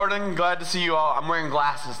Jordan, glad to see you all. I'm wearing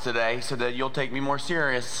glasses today so that you'll take me more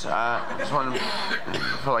serious. I just want to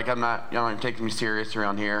feel like y'all aren't taking me serious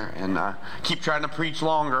around here, and keep trying to preach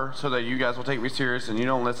longer so that you guys will take me serious and you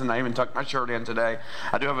don't listen. I even tucked my shirt in today.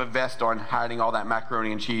 I do have a vest on, hiding all that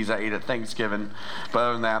macaroni and cheese I ate at Thanksgiving. But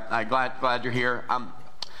other than that, I'm glad you're here.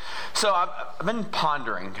 So I've been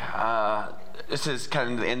pondering. This is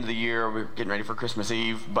kind of the end of the year. We're getting ready for Christmas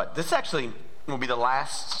Eve, but this actually will be the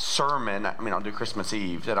last sermon, I'll do Christmas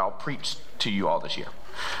Eve, that I'll preach to you all this year.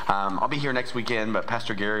 I'll be here next weekend, but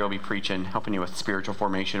Pastor Gary will be preaching, helping you with spiritual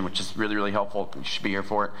formation, which is really, really helpful. You should be here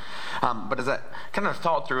for it. But as I kind of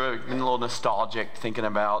thought through it, been a little nostalgic, thinking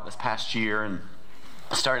about this past year, and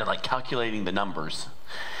started calculating the numbers.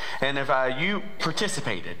 And if you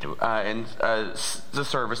participated in the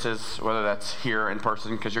services, whether that's here in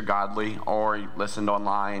person because you're godly, or you listened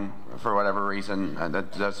online for whatever reason,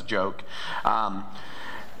 that's a joke.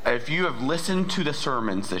 If you have listened to the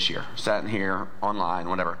sermons this year, sat in here, online,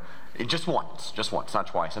 whatever, just once, not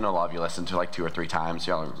twice. I know a lot of you listened to 2 or 3 times.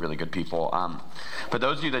 Y'all are really good people. But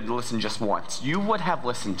those of you that listened just once, you would have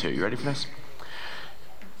listened to, you ready for this?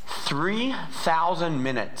 3,000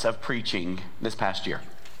 minutes of preaching this past year.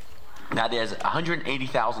 That is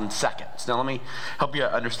 180,000 seconds. Now let me help you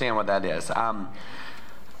understand what that is. In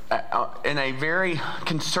a very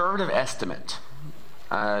conservative estimate,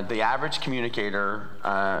 the average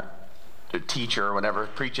communicator, teacher, whatever,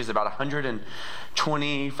 preaches about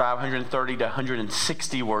 125, 130 to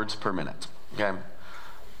 160 words per minute. Okay?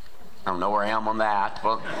 I don't know where I am on that.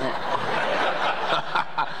 Well,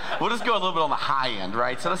 we'll just go a little bit on the high end,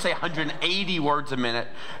 right? So let's say 180 words a minute,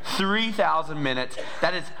 3,000 minutes.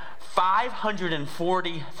 That is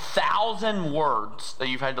 540,000 words that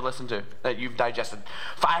you've had to listen to, that you've digested.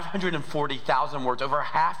 540,000 words, over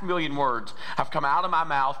 500,000 words have come out of my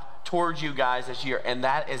mouth towards you guys this year, and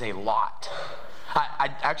that is a lot.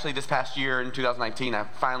 I actually, this past year in 2019, I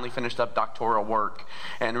finally finished up doctoral work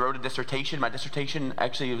and wrote a dissertation. My dissertation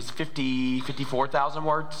actually was 54,000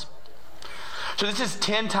 words. So this is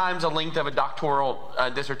 10 times the length of a doctoral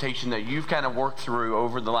dissertation that you've kind of worked through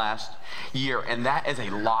over the last year, and that is a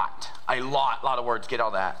lot of words. Get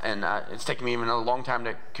all that, and it's taken me even a long time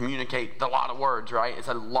to communicate the lot of words, right? It's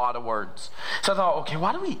a lot of words. So I thought, okay,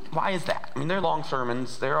 why is that? They're long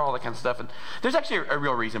sermons, they're all that kind of stuff, and there's actually a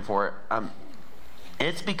real reason for it.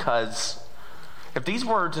 It's because if these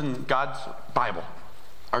words in God's Bible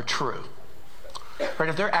are true, right?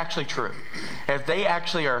 If they're actually true, if they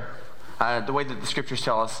actually are the way that the scriptures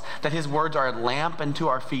tell us, that his words are a lamp unto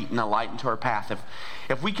our feet and a light unto our path.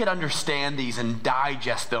 If we could understand these and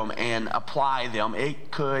digest them and apply them, it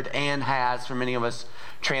could and has, for many of us,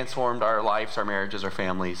 transformed our lives, our marriages, our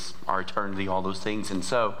families, our eternity, all those things. And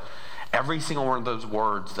so every single one of those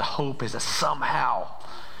words, the hope is that somehow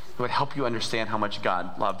it would help you understand how much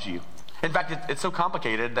God loves you. In fact, it's so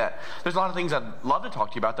complicated that there's a lot of things I'd love to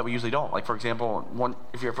talk to you about that we usually don't. Like, for example,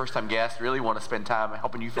 if you're a first-time guest, really want to spend time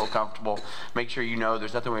helping you feel comfortable, make sure you know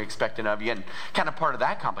there's nothing we're expecting of you. And kind of part of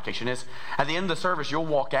that complication is at the end of the service, you'll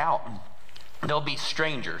walk out and there'll be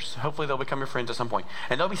strangers. Hopefully they'll become your friends at some point.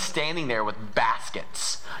 And they'll be standing there with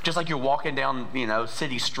baskets, just like you're walking down,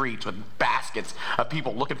 city streets with baskets of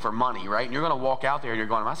people looking for money, right? And you're going to walk out there and you're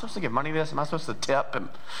going, am I supposed to give money to this? Am I supposed to tip? And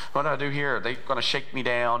what do I do here? Are they going to shake me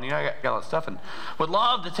down? I got all that stuff. And would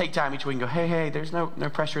love to take time each week and go, hey, there's no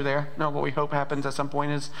pressure there. No, what we hope happens at some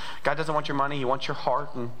point is God doesn't want your money. He wants your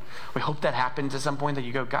heart. And we hope that happens at some point, that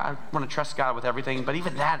you go, God, I want to trust God with everything. But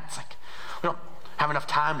even that, it's like, we don't have enough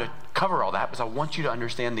time to cover all that, because I want you to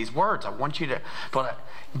understand these words. I want you to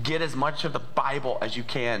get as much of the Bible as you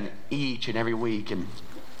can each and every week. And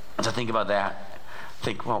as I think about that,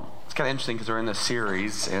 it's kind of interesting because we're in this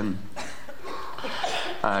series and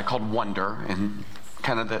called Wonder, and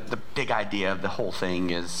kind of the big idea of the whole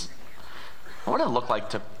thing is, what would it look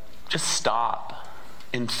like to just stop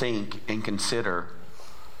and think and consider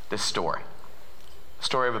this story? The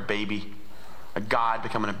story of a baby, a God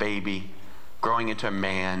becoming a baby, growing into a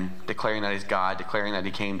man, declaring that he's God, declaring that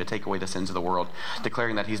he came to take away the sins of the world,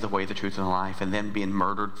 declaring that he's the way, the truth, and the life, and then being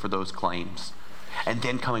murdered for those claims, and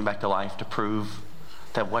then coming back to life to prove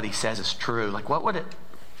that what he says is true. What would it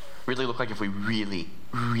really look like if we really,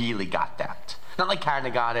 really got that? Not like kind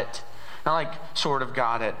of got it, not like sort of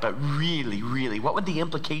got it, but really, really, what would the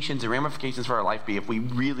implications and ramifications for our life be if we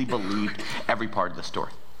really believed every part of the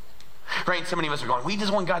story? Right? So many of us are going, we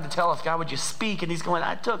just want God to tell us, God, would you speak? And he's going,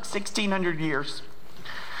 I took 1,600 years,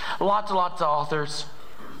 lots of authors,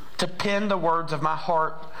 to pen the words of my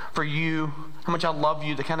heart for you, how much I love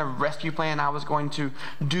you, the kind of rescue plan I was going to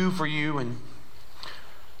do for you, and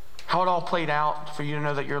how it all played out for you to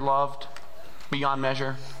know that you're loved. beyond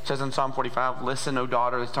measure. It says in Psalm 45, listen, O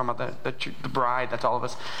daughter. It's talking about the bride. That's all of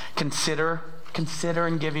us. Consider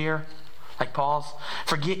and give ear. Like Paul's.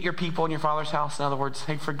 Forget your people in your father's house. In other words,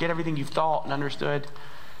 hey, forget everything you've thought and understood.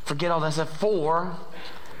 Forget all this. For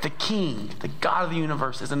the king, the God of the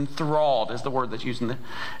universe, is enthralled, is the word that's used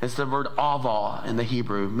is the word ava in the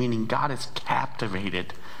Hebrew, meaning God is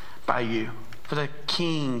captivated by you. For the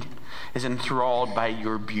king is enthralled by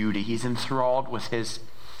your beauty. He's enthralled with his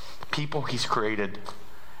people he's created.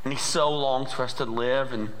 And he so longs for us to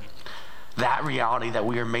live in that reality that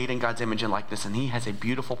we are made in God's image and likeness. And he has a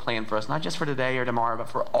beautiful plan for us, not just for today or tomorrow, but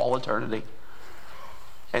for all eternity.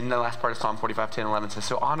 And the last part of Psalm 45, 10, 11 says,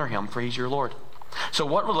 so honor him, for he's your Lord. So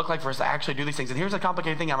what would it look like for us to actually do these things? And here's a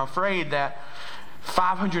complicated thing. I'm afraid that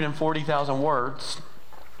 540,000 words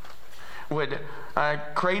would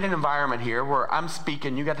create an environment here where I'm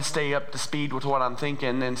speaking, you got to stay up to speed with what I'm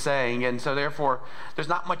thinking and saying, and so therefore there's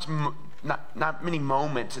not many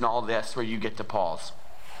moments in all this where you get to pause.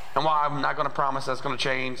 And while I'm not going to promise that's going to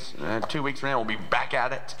change, 2 weeks from now we'll be back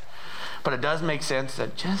at it, but it does make sense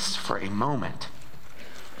that just for a moment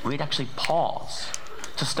we'd actually pause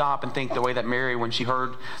to stop and think the way that Mary, when she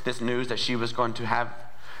heard this news that she was going to have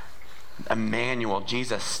Emmanuel,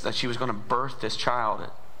 Jesus, that she was going to birth this child,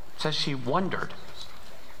 says she wondered.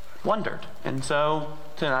 And so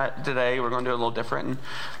today we're going to do a little different, and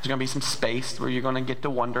there's going to be some space where you're going to get to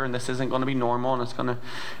wonder, and this isn't going to be normal, and it's going to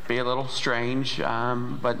be a little strange,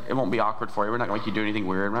 but it won't be awkward for you. We're not going to make you do anything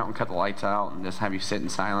weird. We're not going to cut the lights out and just have you sit in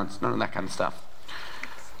silence, none of that kind of stuff.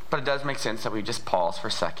 But it does make sense that we just pause for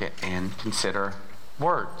a second and consider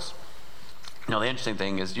words. Now, the interesting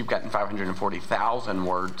thing is you've gotten 540,000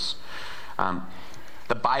 words.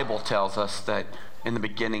 The Bible tells us that in the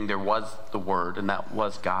beginning there was the Word, and that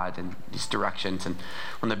was God, and these directions. And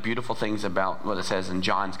one of the beautiful things about what it says in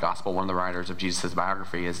John's Gospel, one of the writers of Jesus'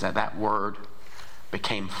 biography, is that Word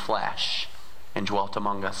became flesh and dwelt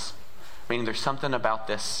among us. Meaning there's something about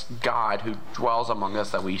this God who dwells among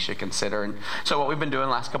us that we should consider. And so what we've been doing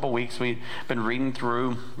the last couple of weeks, we've been reading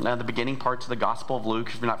through the beginning parts of the Gospel of Luke.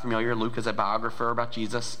 If you're not familiar, Luke is a biographer about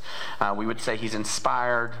Jesus. We would say he's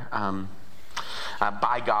inspired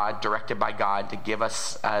by God, directed by God to give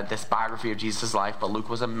us this biography of Jesus' life. But Luke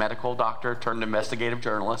was a medical doctor turned investigative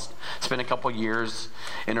journalist. Spent a couple years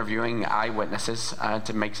interviewing eyewitnesses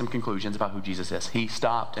to make some conclusions about who Jesus is. He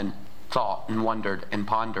stopped and thought and wondered and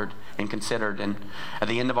pondered and considered, and at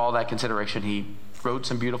the end of all that consideration he wrote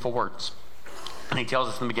some beautiful words. And he tells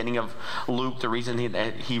us in the beginning of Luke the reason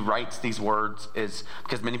he writes these words is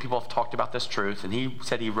because many people have talked about this truth, and he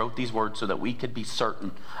said he wrote these words so that we could be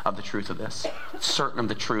certain of the truth of this, certain of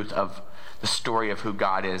the truth of the story of who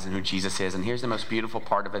God is and who Jesus is. And here's the most beautiful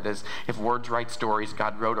part of it is, if words write stories,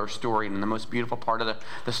 God wrote our story, and the most beautiful part of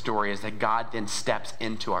the story is that God then steps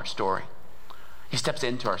into our story. He steps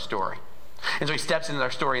into our story. And so he steps into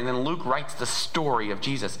our story, and then Luke writes the story of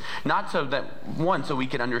Jesus. Not so that, so we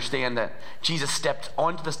can understand that Jesus stepped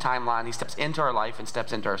onto this timeline, he steps into our life and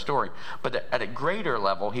steps into our story. But at a greater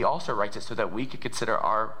level, he also writes it so that we could consider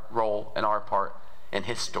our role and our part in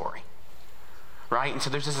his story. Right? And so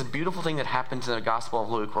there's this beautiful thing that happens in the Gospel of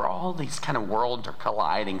Luke where all these kind of worlds are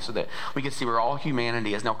colliding so that we can see where all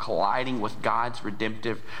humanity is now colliding with God's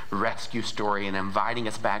redemptive rescue story and inviting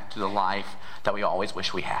us back to the life that we always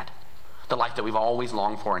wish we had. The life that we've always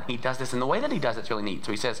longed for. And he does this, and the way that he does it's really neat.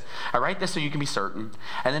 So he says, I write this so you can be certain.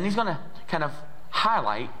 And then he's going to kind of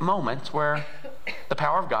highlight moments where the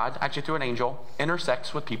power of God, actually through an angel,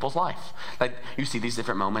 intersects with people's life. Like you see these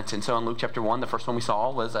different moments. And so in Luke chapter 1, the first one we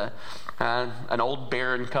saw was an old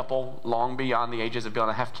barren couple long beyond the ages of being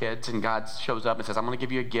able to have kids. And God shows up and says, I'm going to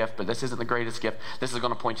give you a gift, but this isn't the greatest gift. This is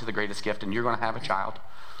going to point to the greatest gift, and you're going to have a child.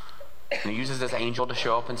 And he uses this angel to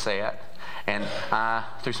show up and say it. And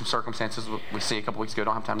through some circumstances we see a couple weeks ago,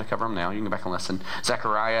 don't have time to cover them now, you can go back and listen.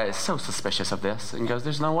 Zechariah is so suspicious of this and goes,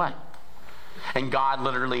 there's no way. And God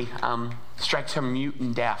literally strikes him mute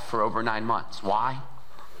and deaf for over 9 months. Why?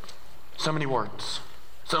 So many words,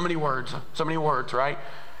 right?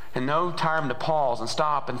 And no time to pause and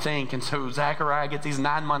stop and think. And so Zechariah gets these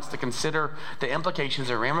 9 months to consider the implications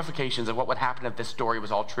and ramifications of what would happen if this story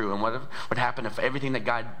was all true, and what would happen if everything that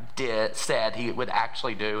God said he would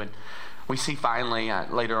actually do. And we see finally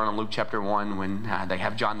later on in Luke chapter 1 when they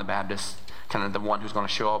have John the Baptist, kind of the one who's going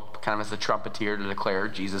to show up kind of as the trumpeter to declare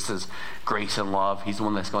Jesus' grace and love. He's the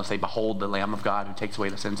one that's going to say, behold the Lamb of God who takes away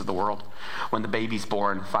the sins of the world. When the baby's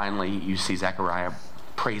born, finally you see Zechariah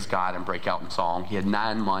praise God and break out in song. He had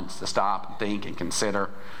 9 months to stop and think and consider,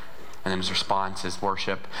 and then his response is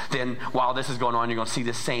worship. Then while this is going on, you're going to see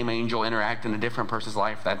the same angel interact in a different person's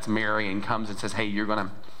life. That's Mary, and comes and says, hey, you're going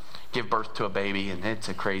to give birth to a baby. And it's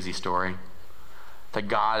a crazy story. that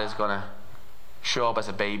God is going to show up as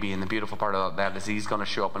a baby, and the beautiful part of that is he's going to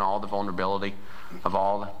show up in all the vulnerability of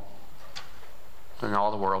all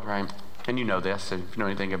the world, right? And you know this, if you know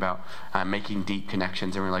anything about making deep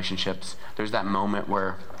connections in relationships, there's that moment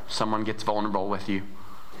where someone gets vulnerable with you.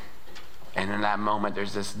 And in that moment,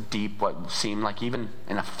 there's this deep, what seemed like even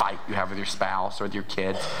in a fight you have with your spouse or with your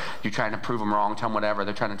kids, you're trying to prove them wrong, tell them whatever,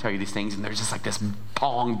 they're trying to tell you these things, and there's just like this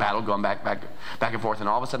long battle going back and forth. And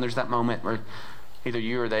all of a sudden, there's that moment where either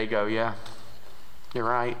you or they go, yeah, you're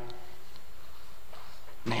right.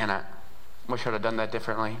 Man, I wish I'd have done that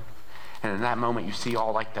differently. And in that moment, you see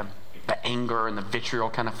all like the anger and the vitriol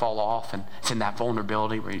kind of fall off, and it's in that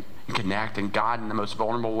vulnerability where you connect, and God in the most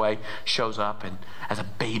vulnerable way shows up and as a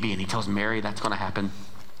baby, and he tells Mary that's going to happen.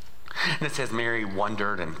 And it says Mary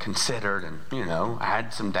wondered and considered and,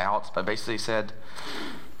 had some doubts, but basically said,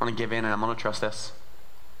 I'm going to give in and I'm going to trust this.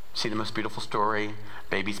 See the most beautiful story,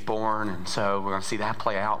 baby's born, and so we're going to see that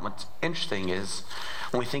play out. And what's interesting is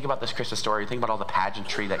when we think about this Christmas story, we think about all the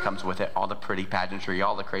pageantry that comes with it, all the pretty pageantry,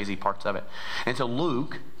 all the crazy parts of it. And so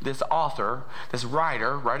Luke, this author, this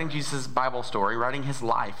writer, writing Jesus' Bible story, writing his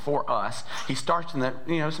life for us, he starts in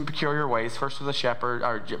some peculiar ways. First with a shepherd,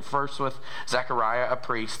 or first with Zechariah, a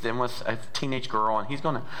priest, then with a teenage girl, and he's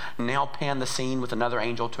going to now pan the scene with another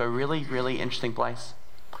angel to a really, really interesting place.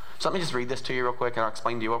 So let me just read this to you real quick, and I'll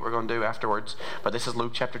explain to you what we're going to do afterwards. But this is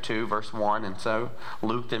Luke chapter 2, verse 1. And so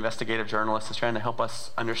Luke, the investigative journalist, is trying to help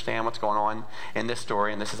us understand what's going on in this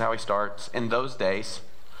story. And this is how he starts. In those days,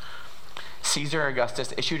 Caesar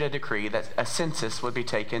Augustus issued a decree that a census would be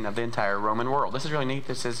taken of the entire Roman world. This is really neat.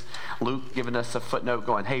 This is Luke giving us a footnote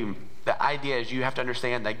going, hey, the idea is you have to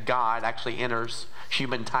understand that God actually enters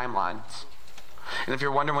human timelines. And if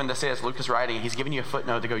you're wondering when this is, Luke is writing, he's giving you a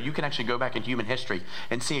footnote to go, you can actually go back in human history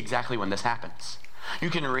and see exactly when this happens. You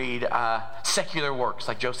can read secular works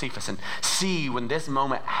like Josephus and see when this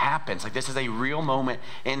moment happens. Like this is a real moment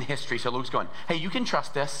in history. So Luke's going, hey, you can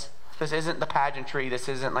trust this. This isn't the pageantry. This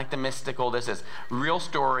isn't like the mystical. This is real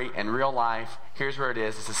story and real life. Here's where it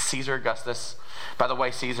is. This is Caesar Augustus. By the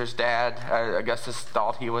way, Caesar's dad, Augustus,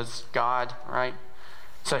 thought he was God, right?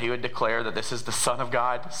 So he would declare that this is the Son of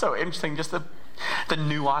God. So interesting, just the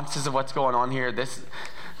nuances of what's going on here. This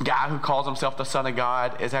guy who calls himself the Son of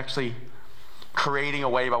God is actually creating a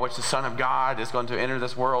way by which the Son of God is going to enter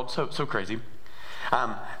this world. So crazy.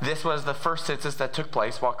 This was the first census that took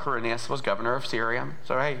place while Quirinius was governor of Syria.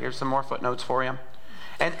 So hey, here's some more footnotes for you.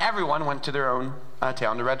 And everyone went to their own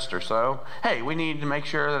town to register. So hey, we need to make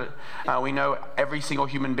sure that we know every single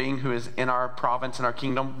human being who is in our province, in our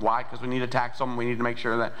kingdom. Why? Because we need to tax them. We need to make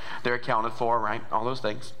sure that they're accounted for, right? All those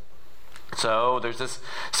things. So there's this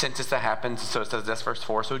census that happens. So it says this, verse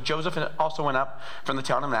 4. So Joseph also went up from the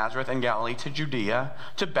town of Nazareth in Galilee to Judea,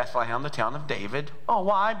 to Bethlehem, the town of David. Oh,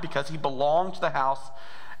 why? Because he belonged to the house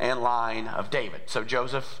and line of David. So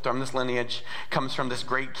Joseph, from this lineage, comes from this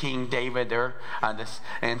great King David.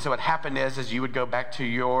 And so what happened is you would go back to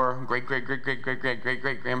your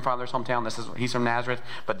great-great-great-great-great-great-great-grandfather's hometown. He's from Nazareth,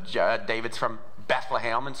 but David's from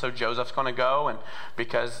Bethlehem, and so Joseph's going to go, and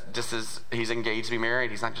because he's engaged to be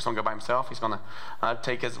married, he's not just going to go by himself. He's going to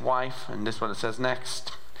take his wife, and this is what it says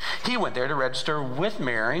next. He went there to register with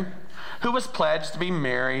Mary, who was pledged to be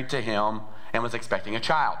married to him and was expecting a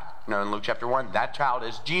child. In Luke chapter 1, that child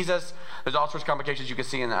is Jesus. There's all sorts of complications you can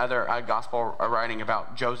see in other gospel writing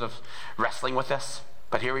about Joseph wrestling with this.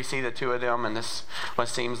 But here we see the two of them, and this what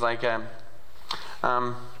seems like just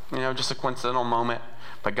a coincidental moment.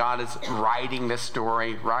 But God is writing the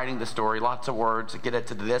story, lots of words to get it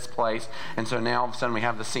to this place. And so now all of a sudden we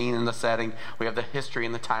have the scene and the setting, we have the history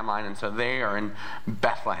and the timeline, and so they are in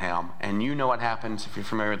Bethlehem. And you know what happens if you're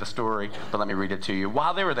familiar with the story, but let me read it to you.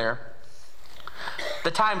 While they were there,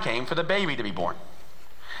 the time came for the baby to be born.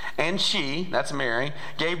 And she, that's Mary,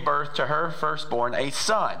 gave birth to her firstborn, a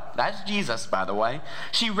son. That's Jesus, by the way.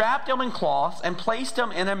 She wrapped him in cloths and placed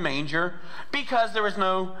him in a manger because there was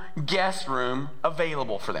no guest room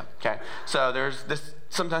available for them. Okay, so there's this.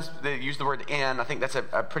 Sometimes they use the word "in." I think that's a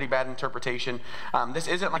pretty bad interpretation. This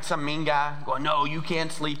isn't like some mean guy going, "No, you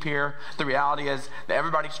can't sleep here." The reality is that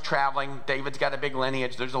everybody's traveling. David's got a big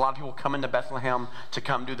lineage. There's a lot of people coming to Bethlehem to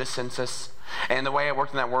come do the census. And the way it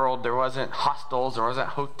worked in that world, there wasn't hostels, there wasn't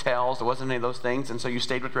hotels, there wasn't any of those things. And so you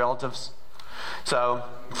stayed with relatives. So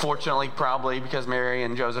fortunately, probably because Mary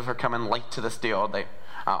and Joseph are coming late to this deal,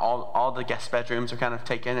 all the guest bedrooms are kind of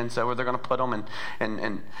taken, and so they're going to put them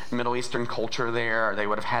in Middle Eastern culture there. They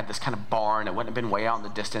would have had this kind of barn. It wouldn't have been way out in the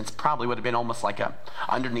distance. Probably would have been almost like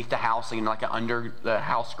underneath the house, like an under the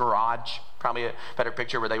house garage. Probably a better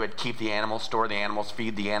picture where they would keep the animals, store the animals,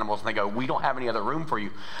 feed the animals, and they go, "We don't have any other room for you,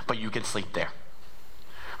 but you can sleep there."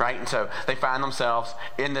 right? And so they find themselves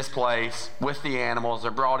in this place with the animals.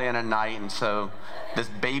 They're brought in at night, and so this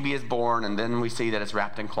baby is born, and then we see that it's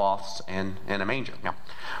wrapped in cloths and in a manger. Now,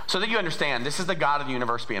 so that you understand, this is the God of the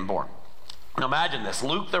universe being born. Now imagine this.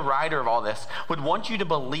 Luke, the writer of all this, would want you to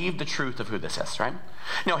believe the truth of who this is, right?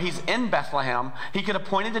 Now, he's in Bethlehem. He could have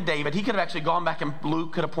pointed to David. He could have actually gone back, and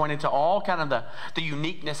Luke could have pointed to all kind of the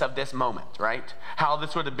uniqueness of this moment, right? How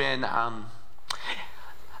this would have been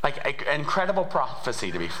like an incredible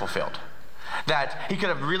prophecy to be fulfilled. That he could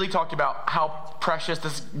have really talked about how precious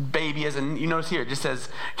this baby is. And you notice here, it just says,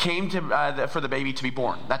 came to for the baby to be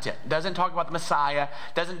born. That's it. Doesn't talk about the Messiah.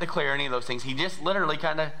 Doesn't declare any of those things. He just literally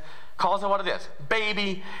kind of calls it what it is.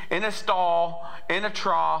 Baby in a stall, in a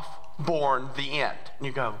trough, born, the end. And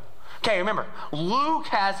you go, okay, remember, Luke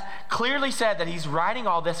has clearly said that he's writing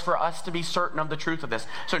all this for us to be certain of the truth of this.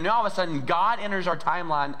 So now all of a sudden, God enters our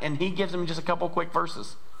timeline, and he gives him just a couple quick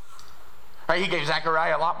verses. Right? He gave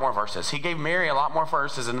Zechariah a lot more verses. He gave Mary a lot more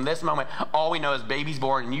verses. And in this moment, all we know is baby's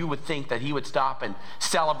born, and you would think that he would stop and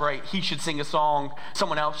celebrate. He should sing a song.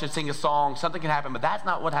 Someone else should sing a song. Something can happen, but that's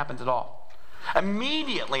not what happens at all.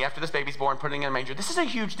 Immediately after this baby's born, putting in a manger, this is a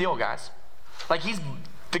huge deal, guys. Like,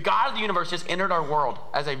 the God of the universe just entered our world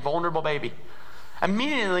as a vulnerable baby.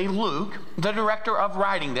 Immediately, Luke, the director of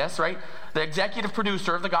writing this, right, the executive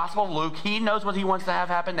producer of the Gospel of Luke, he knows what he wants to have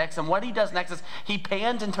happen next. And what he does next is he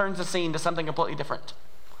pans and turns the scene to something completely different.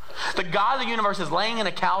 The God of the universe is laying in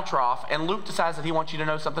a cow trough, and Luke decides that he wants you to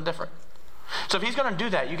know something different. So if he's going to do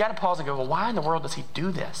that, you got to pause and go, well, why in the world does he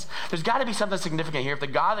do this? There's got to be something significant here. If the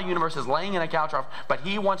God of the universe is laying in a cow trough, but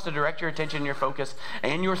he wants to direct your attention, your focus,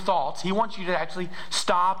 and your thoughts, he wants you to actually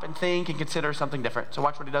stop and think and consider something different. So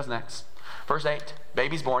watch what he does next. Verse 8,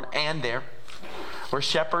 baby's born, and there were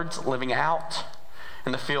shepherds living out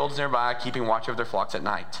in the fields nearby, keeping watch over their flocks at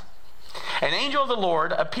night. An angel of the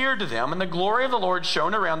Lord appeared to them, and the glory of the Lord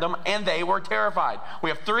shone around them, and they were terrified. We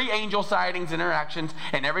have 3 angel sightings, interactions,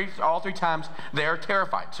 and all 3 times they're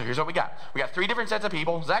terrified. So here's what we got. We got 3 different sets of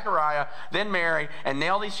people, Zechariah, then Mary, and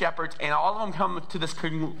now these shepherds, and all of them come to this,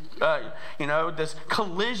 this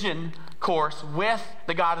collision course with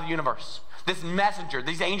the God of the universe. This messenger,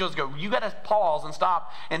 these angels go, you got to pause and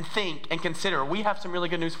stop and think and consider. We have some really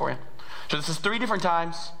good news for you. So this is 3 different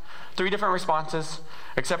times, 3 different responses,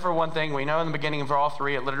 except for one thing. We know in the beginning of all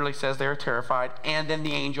 3, it literally says they are terrified. And then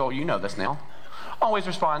the angel, you know this now, always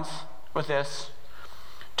responds with this: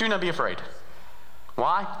 do not be afraid.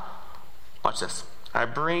 Why? Watch this. I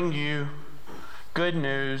bring you good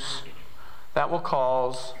news that will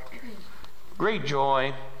cause great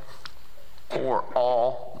joy for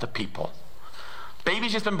all the people.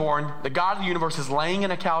 Baby's just been born. The God of the universe is laying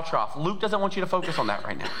in a cow trough. Luke doesn't want you to focus on that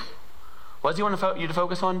right now. What does he want you to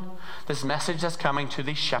focus on? This message that's coming to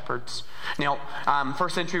these shepherds. Now,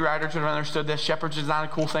 first century writers would have understood this. Shepherds is not a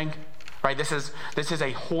cool thing, right? This is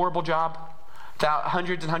a horrible job.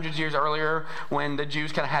 Hundreds and hundreds of years earlier, when the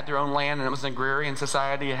Jews kind of had their own land and it was an agrarian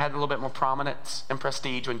society, it had a little bit more prominence and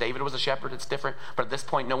prestige. When David was a shepherd, it's different. But at this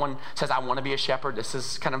point, no one says, I want to be a shepherd. This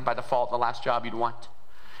is kind of by default the last job you'd want.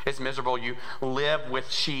 It's miserable. You live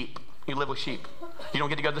with sheep. You live with sheep. You don't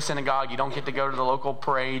get to go to the synagogue. You don't get to go to the local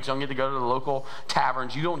parades. You don't get to go to the local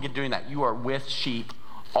taverns. You don't get doing that. You are with sheep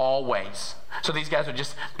always. So these guys would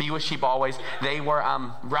just be with sheep always. They were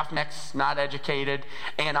roughnecks, not educated,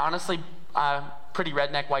 and honestly, pretty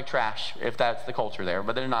redneck white trash, if that's the culture there.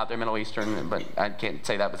 But they're not. They're Middle Eastern. But I can't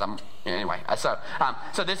say that because anyway. So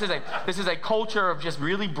this is a culture of just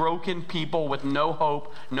really broken people with no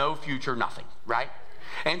hope, no future, nothing. Right?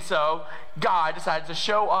 And so God decides to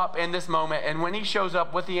show up in this moment. And when he shows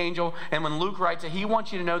up with the angel, and when Luke writes it, he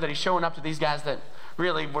wants you to know that he's showing up to these guys that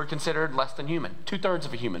really were considered less than human. 2/3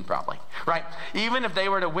 of a human, probably. Right? Even if they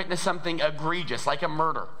were to witness something egregious, like a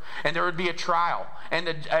murder, and there would be a trial, and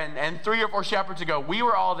 3 or 4 shepherds would go, we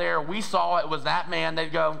were all there, we saw it was that man,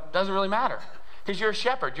 they'd go, doesn't really matter. Because you're a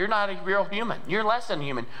shepherd. You're not a real human. You're less than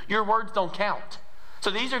human. Your words don't count. So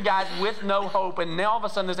these are guys with no hope, and now all of a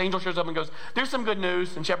sudden this angel shows up and goes, there's some good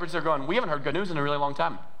news, and shepherds are going, we haven't heard good news in a really long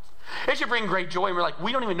time. It should bring great joy, and we're like,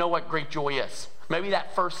 we don't even know what great joy is. Maybe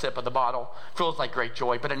that first sip of the bottle feels like great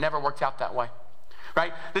joy, but it never worked out that way.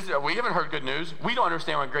 Right? We haven't heard good news. We don't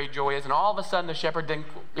understand what great joy is, and all of a sudden the shepherd then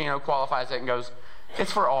qualifies it and goes,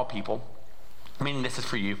 it's for all people, meaning this is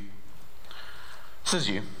for you. This is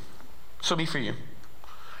you. So be for you.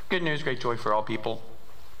 Good news, great joy for all people.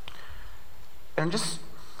 And if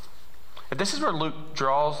this is where Luke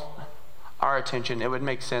draws our attention, it would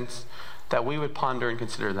make sense that we would ponder and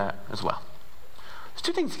consider that as well. There's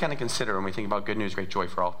 2 things to kind of consider when we think about good news, great joy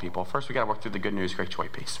for all people. First, we got to work through the good news, great joy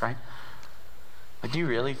piece, right? Like, do you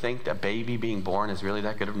really think that baby being born is really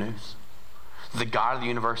that good of news? the God of the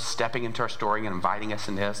universe stepping into our story and inviting us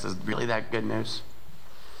in this is really that good news?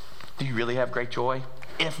 Do you really have great joy?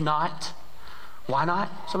 If not, why not?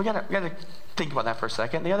 So we gotta think about that for a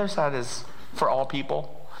second. The other side is for all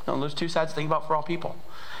people. No, those two sides, think about for all people.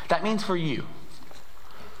 That means for you.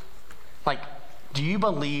 Like, do you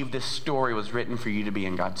believe this story was written for you to be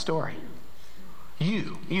in God's story?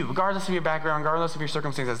 You, regardless of your background, regardless of your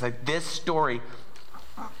circumstances, like this story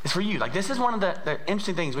is for you. Like, this is one of the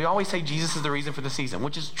interesting things. We always say Jesus is the reason for the season,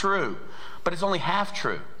 which is true, but it's only half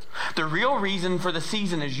true. The real reason for the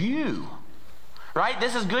season is you, right?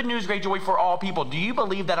 This is good news, great joy for all people. Do you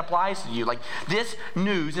believe that applies to you? Like, this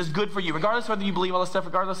news is good for you, regardless of whether you believe all this stuff,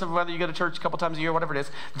 regardless of whether you go to church a couple times a year, whatever it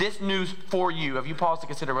is. This news for you. Have you paused to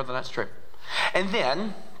consider whether that's true? And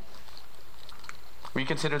then, will you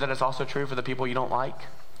consider that it's also true for the people you don't like?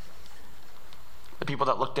 The people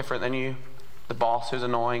that look different than you? The boss who's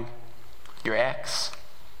annoying? Your ex?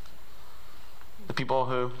 The people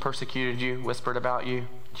who persecuted you, whispered about you?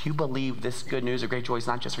 Do you believe this good news of great joy is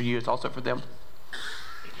not just for you, it's also for them?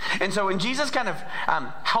 And so when Jesus kind of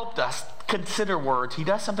helped us consider words, he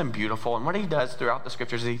does something beautiful. And what he does throughout the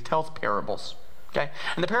scriptures is he tells parables. Okay?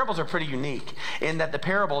 And the parables are pretty unique in that the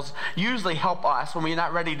parables usually help us when we're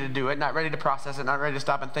not ready to do it, not ready to process it, not ready to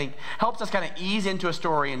stop and think, helps us kind of ease into a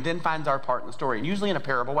story and then finds our part in the story. And usually in a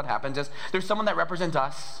parable, what happens is there's someone that represents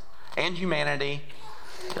us and humanity,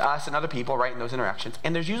 us and other people, right, in those interactions.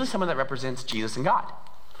 And there's usually someone that represents Jesus and God.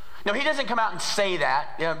 Now, he doesn't come out and say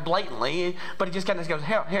that blatantly, but he just kind of goes,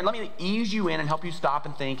 here, let me ease you in and help you stop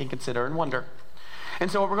and think and consider and wonder.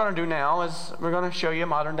 And so what we're going to do now is we're going to show you a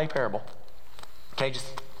modern day parable. Okay,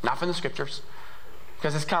 just not from the scriptures.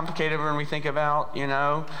 Because it's complicated when we think about,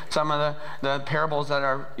 some of the parables that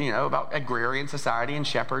are, about agrarian society and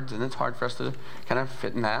shepherds, and it's hard for us to kind of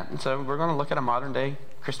fit in that. And so we're going to look at a modern day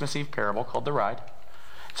Christmas Eve parable called The Ride.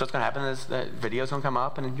 So what's going to happen is the video's going to come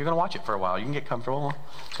up, and you're going to watch it for a while. You can get comfortable.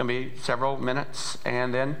 It's going to be several minutes,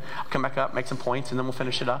 and then I'll come back up, make some points, and then we'll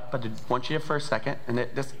finish it up. But I want you to for a second, and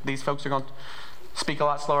these folks are going to speak a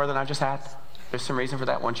lot slower than I just had. There's some reason for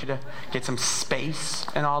that. I want you to get some space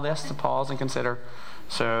in all this to pause and consider.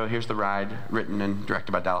 So here's The Ride, written and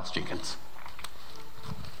directed by Dallas Jenkins.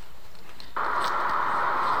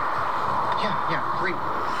 Yeah, great.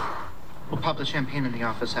 We'll pop the champagne in the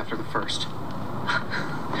office after the first.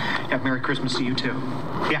 Yeah, Merry Christmas to you too.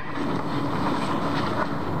 Yeah.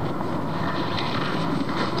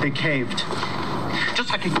 They caved. Just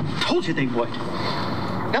like I told you they would.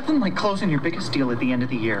 Nothing like closing your biggest deal at the end of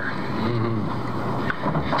the year. Mm-hmm.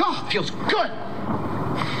 Oh, feels good!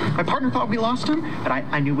 My partner thought we lost him, but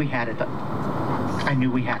I knew we had it. I knew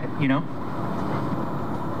we had it,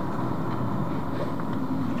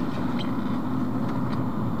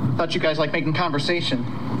 Thought you guys liked making conversation.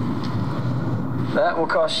 That will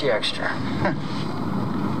cost you extra.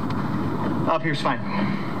 Up here's fine.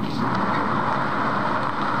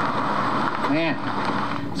 Man,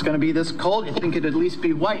 it's gonna be this cold, you'd think it'd at least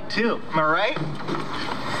be white, too. Am I right?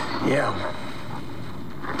 Yeah.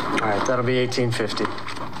 All right, that'll be $18.50.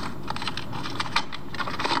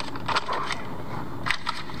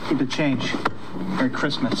 Keep the change. Merry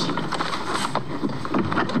Christmas.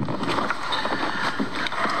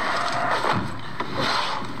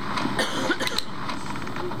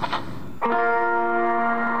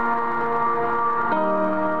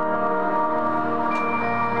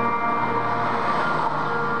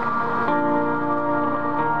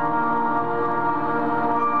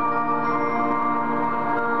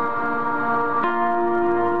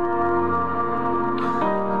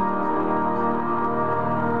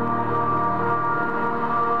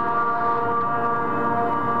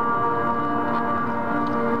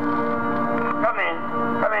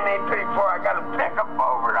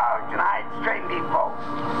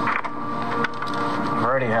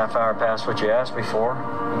 Past what you asked me for.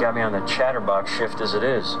 You got me on the chatterbox shift as it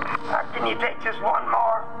is. Can you take just one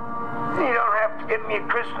more? You don't have to give me a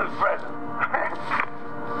Christmas present.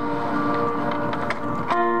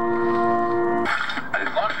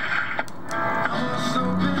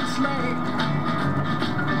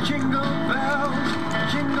 Jingle bells,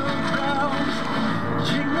 jingle bells,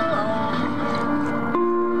 jingle all.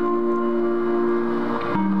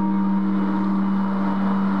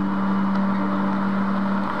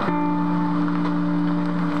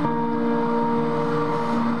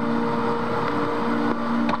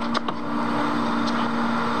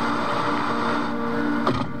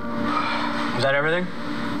 Is that everything?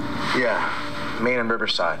 Yeah, Main and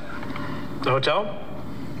Riverside. The hotel?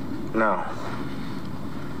 No.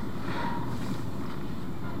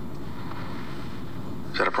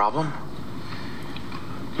 Is that a problem?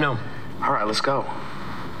 No. All right, let's go.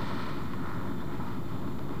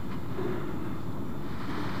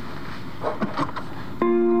 Want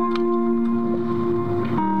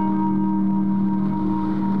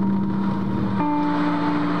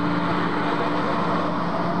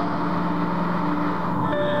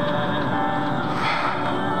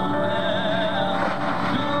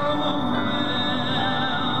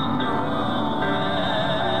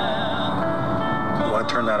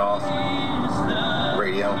to turn that off?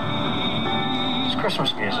 Radio? It's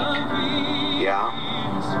Christmas music. Yeah.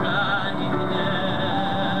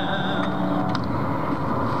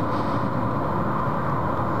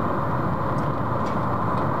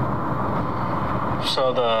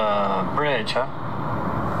 So the bridge, huh?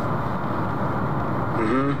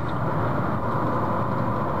 Mm-hmm.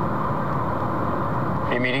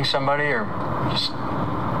 Are you meeting somebody or just...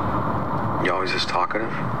 You always this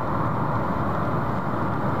talkative?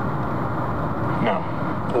 No.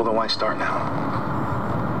 Well, then why start now?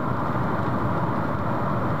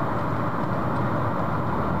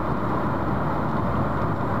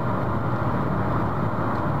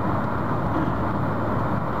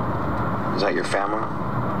 Is that your family?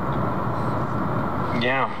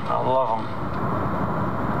 Yeah, I love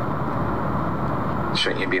them.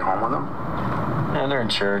 Shouldn't you be home with them? Yeah, they're in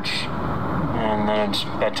church. And then it's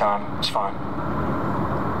bedtime. It's fine.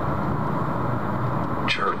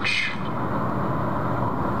 Church.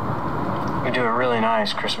 We do a really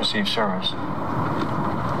nice Christmas Eve service.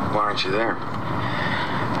 Why aren't you there?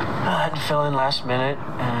 I had to fill in last minute,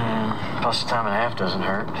 and plus the time and a half doesn't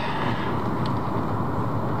hurt.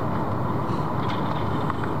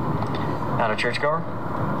 Not a churchgoer?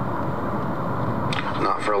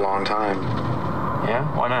 Not for a long time. Yeah?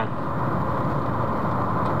 Why not?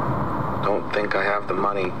 Don't think I have the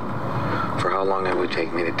money for how long it would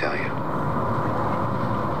take me to tell you.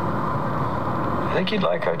 I think you'd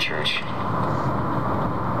like our church.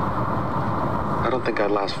 I don't think I'd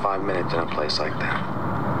last 5 minutes in a place like that.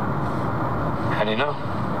 How do you know?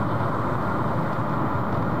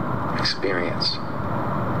 Experience.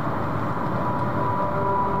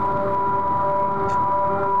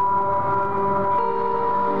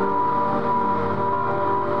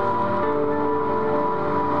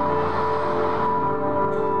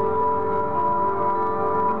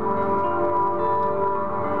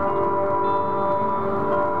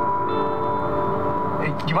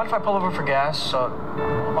 Hey, do you mind if I pull over for gas?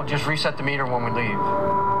 I'll just reset the meter when we leave.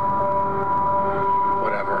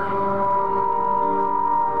 Whatever.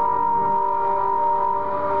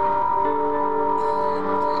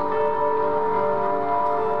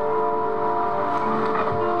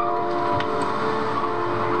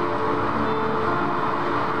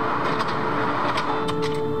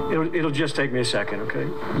 It'll just take me a second, okay?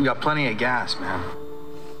 You got plenty of gas, man.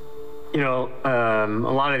 You know, a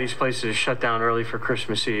lot of these places shut down early for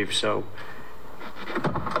Christmas Eve, so...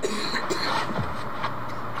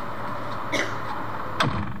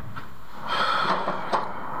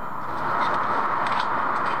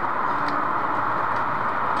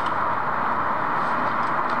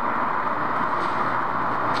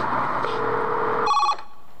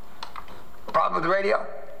 Problem with the radio?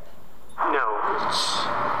 No,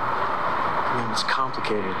 it's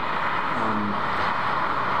complicated.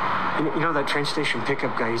 You know that train station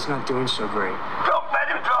pickup guy, he's not doing so great. Don't let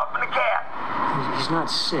him drop in the cab. He's not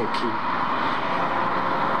sick.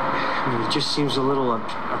 He just seems a little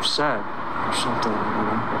upset or something. You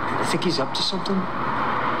know? I think he's up to something.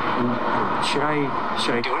 Should I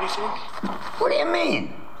do anything? What do you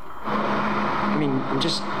mean? I mean, I'm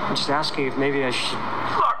just asking if maybe I should.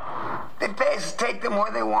 Look, they pay us to take them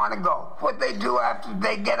where they want to go. What they do after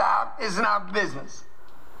they get out isn't our business.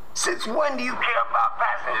 Since when do you care about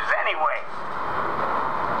passengers anyway?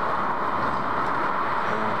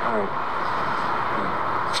 All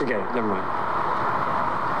right. Forget it. Never mind.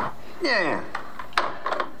 Yeah.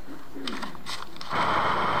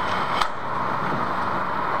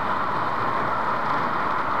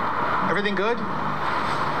 Everything good?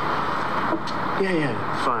 Yeah,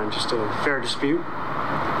 fine. Just a fair dispute.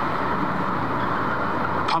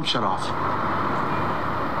 Pump shut off.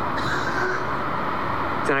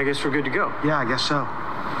 Then I guess we're good to go. Yeah, I guess so.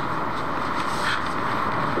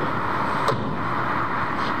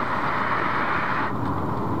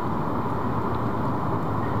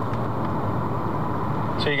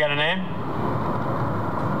 So you got a name?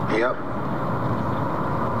 Yep.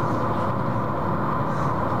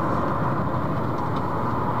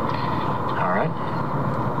 All right.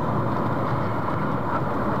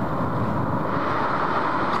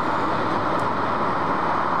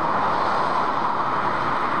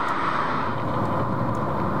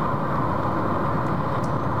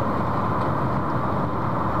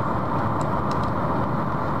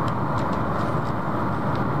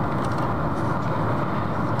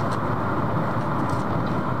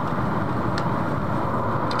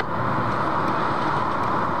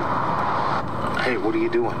 What are you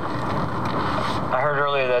doing? I heard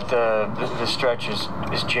earlier that the stretch is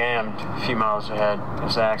jammed a few miles ahead.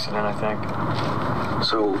 It's an accident, I think.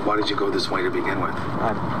 So why did you go this way to begin with?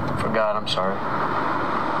 I forgot. I'm sorry.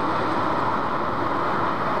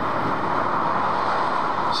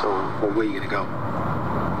 So where are you going to go?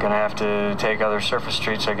 Gonna have to take other surface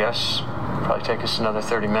streets, I guess. Probably take us another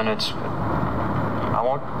 30 minutes.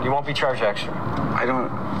 But you won't be charged extra. I don't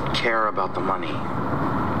care about the money.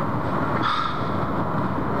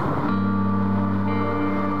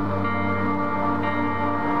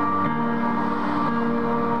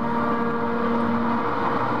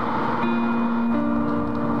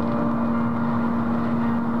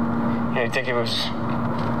 Yeah, you'd think it was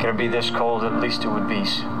gonna be this cold, at least it would be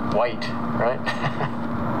white, right?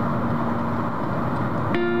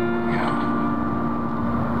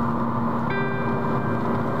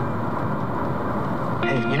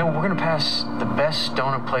 We're gonna pass the best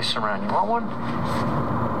donut place around. You want one?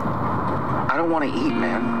 I don't want to eat,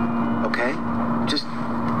 man. Okay? Just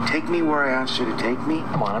take me where I asked you to take me.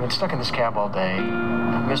 Come on, I've been stuck in this cab all day.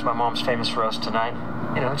 I miss my mom's famous for us tonight.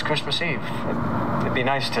 It's Christmas Eve. It'd be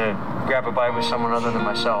nice to grab a bite with someone other than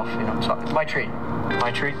myself. So it's my treat.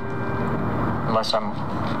 My treat. Unless I'm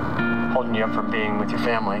holding you up from being with your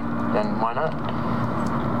family, then why not?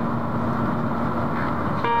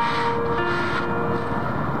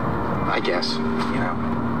 I guess,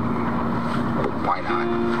 why not?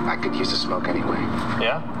 I could use a smoke anyway.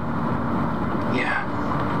 Yeah? Yeah.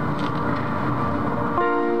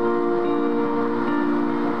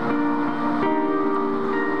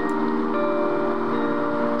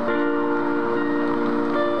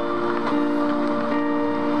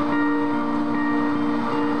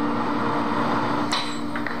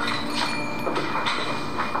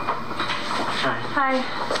 Hi.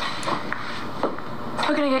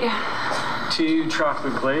 What can I get you? 2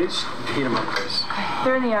 chocolate glaze. Heat them up, please.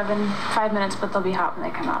 They're in the oven. 5 minutes, but they'll be hot when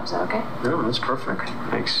they come out. Is that okay? No, that's perfect.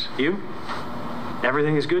 Thanks. You?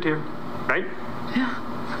 Everything is good here, right? Yeah.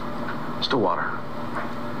 Still water.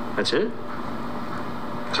 That's it?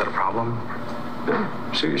 Is that a problem?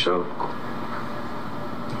 Yeah, suit yourself.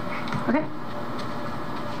 Okay.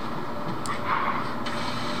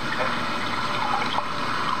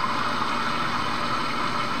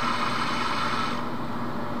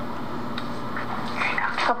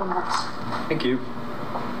 Couple minutes. Thank you.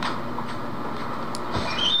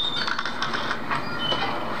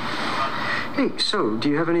 Hey, so, do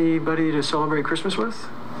you have anybody to celebrate Christmas with?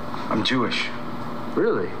 I'm Jewish.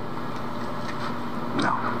 Really?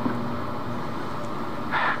 No.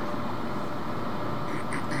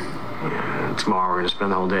 Yeah, tomorrow we're going to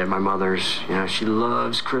spend the whole day at my mother's. She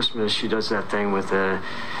loves Christmas. She does that thing with the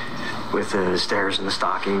stairs and the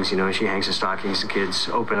stockings. She hangs the stockings, the kids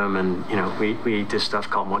open them, and, we eat this stuff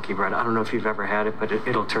called monkey bread. I don't know if you've ever had it, but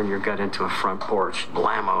it'll turn your gut into a front porch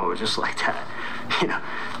blammo, just like that.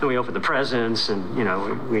 Then we open the presents, and,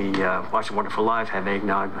 we watch A Wonderful Life, have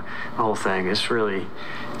eggnog, the whole thing. It's really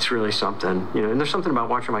something, and there's something about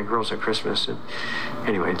watching my girls at Christmas. And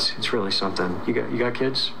anyway, it's really something. You got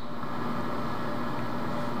kids?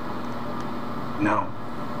 No.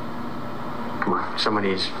 Come on,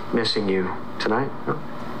 somebody's missing you tonight. No?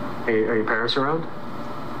 Are your parents around?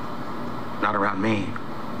 Not around me.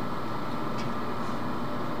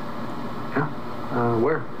 Yeah.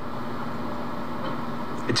 Where?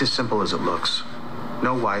 It's as simple as it looks.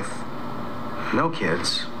 No wife, no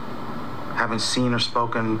kids. Haven't seen or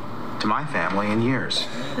spoken to my family in years.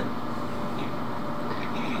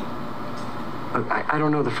 I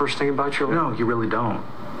don't know the first thing about your life. No, you really don't.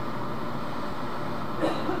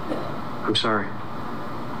 I'm sorry.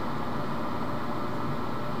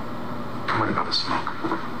 What about the smoke?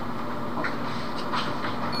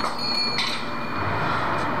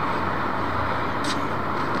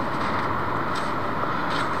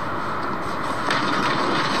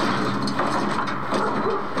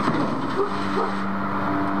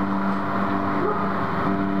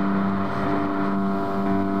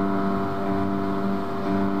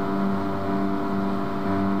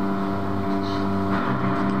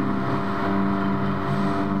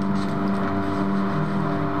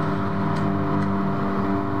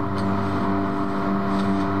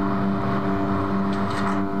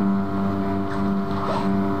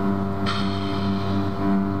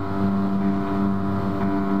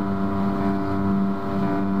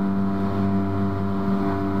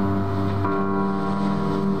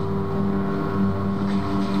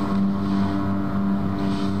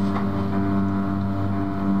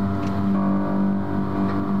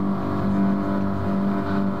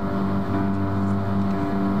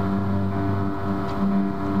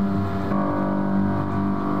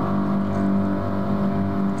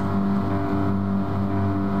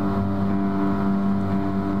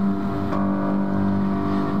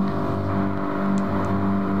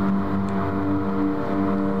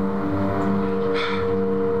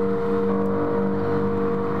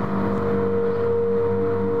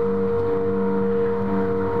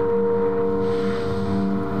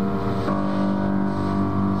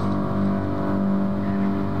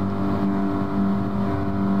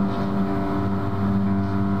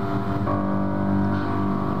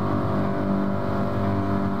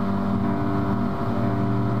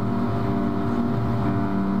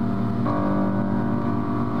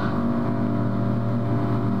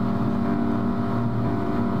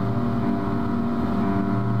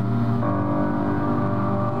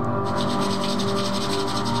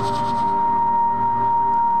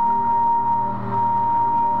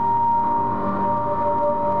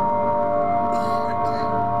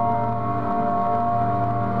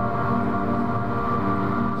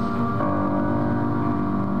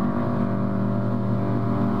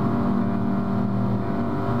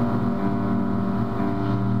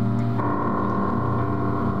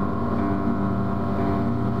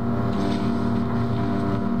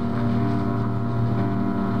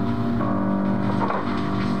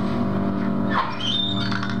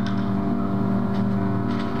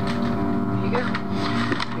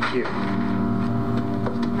 Thank you.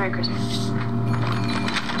 Merry Christmas.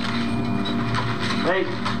 Hey.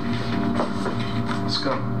 Let's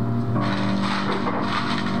go.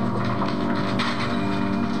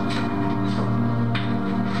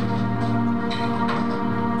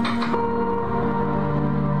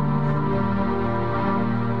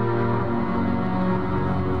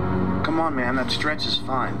 Come on, man. That stretch is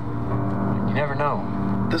fine. You never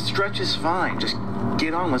know. The stretch is fine. Just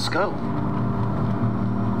get on. Let's go.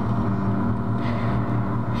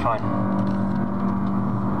 Fine.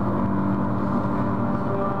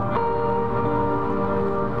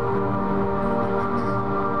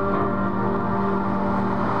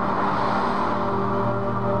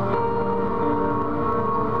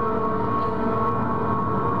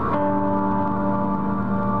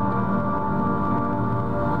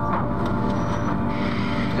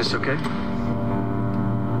 This okay?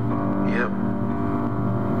 Yep.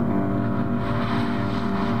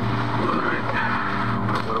 All right.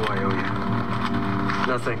 What do I owe you?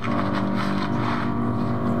 Nothing.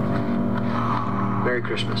 Merry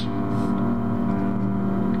Christmas.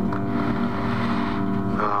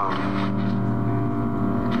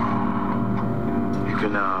 You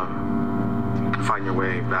can find your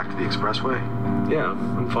way back to the expressway? Yeah,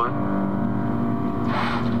 I'm fine.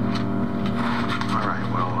 All right,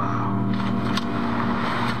 well,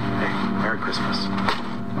 hey, Merry Christmas.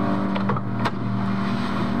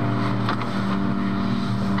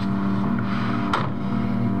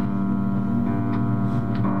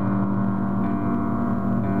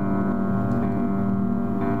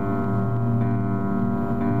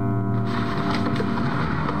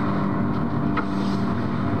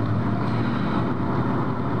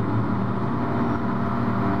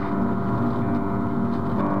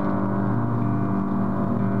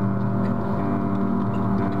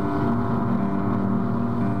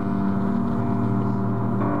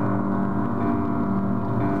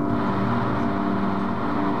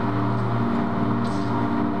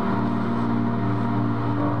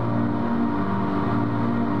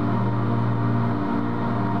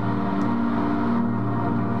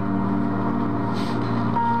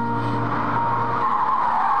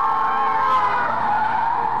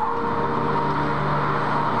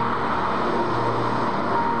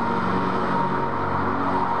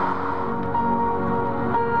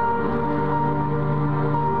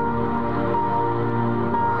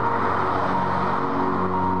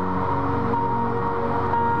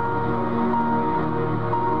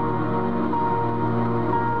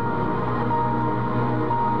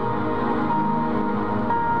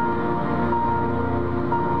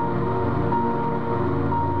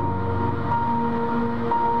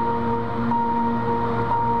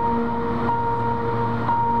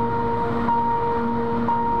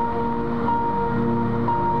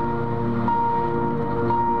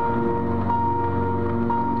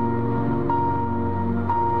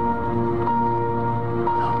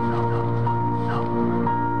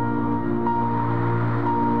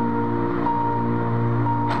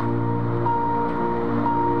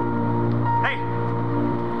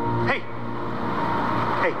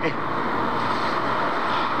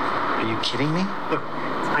 Kidding me? Look,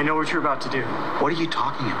 I know what you're about to do. What are you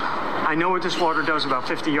talking about? I know what this water does about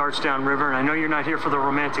 50 yards downriver, and I know you're not here for the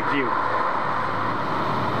romantic view.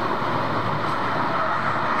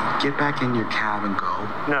 Get back in your cab and go.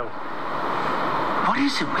 No. What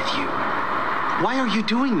is it with you? Why are you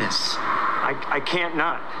doing this? I can't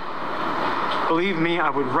not. Believe me, I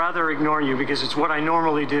would rather ignore you because it's what I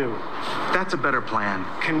normally do. That's a better plan.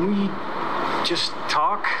 Can we just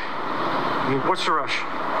talk? I mean, what's the rush?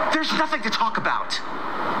 There's nothing to talk about.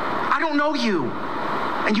 I don't know you.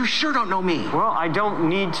 And you sure don't know me. Well, I don't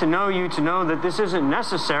need to know you to know that this isn't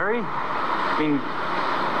necessary. I mean,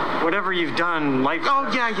 whatever you've done, life...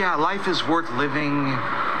 Oh, yeah. Life is worth living.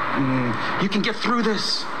 You can get through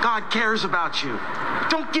this. God cares about you.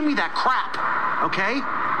 Don't give me that crap, okay?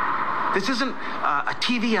 This isn't a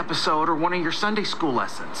TV episode or one of your Sunday school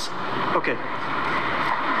lessons. Okay.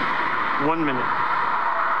 1 minute.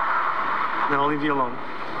 Then I'll leave you alone.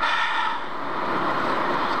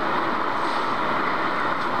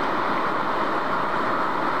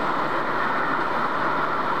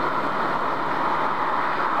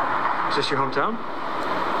 Is this your hometown?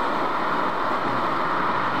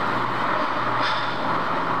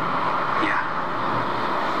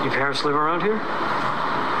 Yeah. Your parents live around here?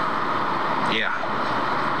 Yeah.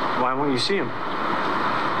 Why won't you see them?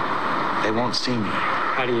 They won't see me.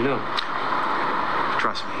 How do you know?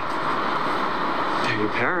 Trust me. They're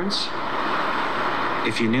your parents.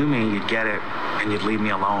 If you knew me, you'd get it, and you'd leave me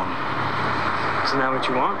alone. Isn't that what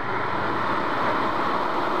you want?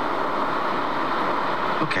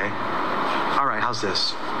 Okay. All right, how's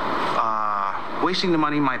this? Wasting the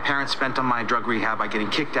money my parents spent on my drug rehab by getting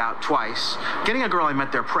kicked out twice. Getting a girl I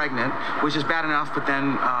met there pregnant, which is bad enough, but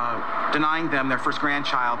then denying them their first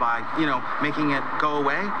grandchild by, making it go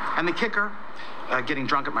away. And the kicker, getting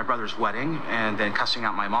drunk at my brother's wedding and then cussing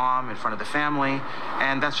out my mom in front of the family.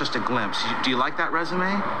 And that's just a glimpse. Do you like that resume?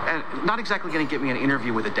 And not exactly going to get me an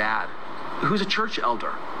interview with a dad who's a church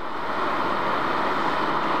elder.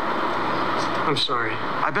 I'm sorry.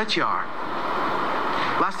 I bet you are.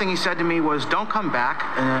 Last thing he said to me was, don't come back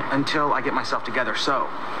until I get myself together. So,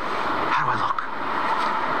 how do I look?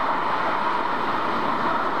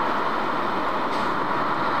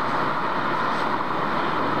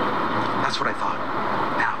 That's what I thought.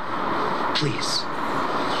 Now, please.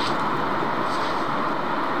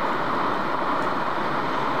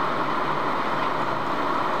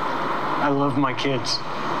 I love my kids.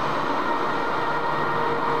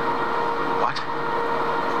 What?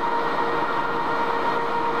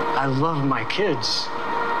 I love my kids.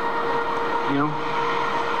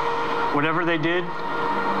 Whatever they did,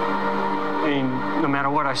 no matter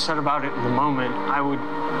what I said about it in the moment, I would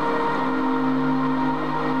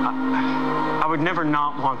never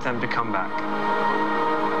not want them to come back.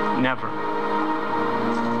 Never.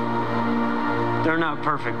 They're not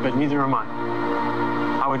perfect, but neither am I.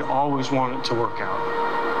 I would always want it to work out.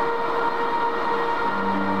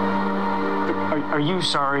 Are you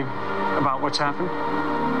sorry about what's happened?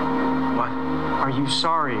 What? Are you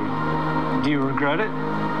sorry? Do you regret it?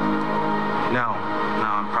 No,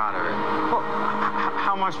 I'm proud of it. Well,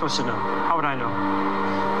 how am I supposed to know? How would I know?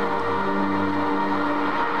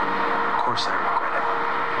 Of course I regret it.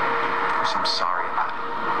 Of course I'm sorry about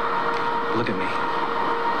it. Look at me.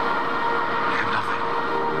 I have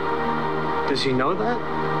nothing. Does he know that?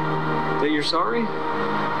 That you're sorry?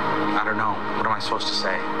 I don't know. What am I supposed to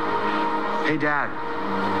say? Hey, Dad.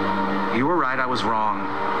 You were right. I was wrong.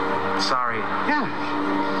 Sorry. Yeah.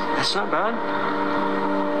 That's not bad.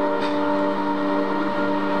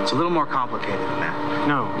 It's a little more complicated than that.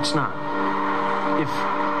 No, it's not.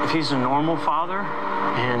 If he's a normal father,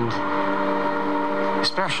 and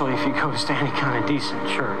especially if he goes to any kind of decent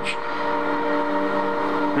church,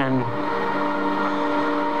 then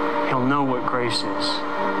he'll know what grace is.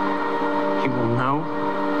 He will know,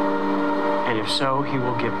 and if so, he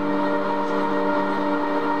will give it.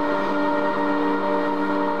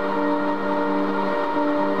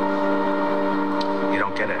 You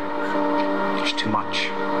don't get it. There's too much.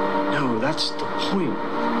 No, that's the point.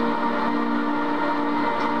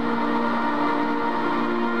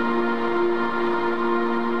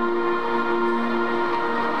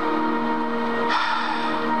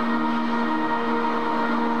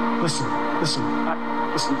 Listen.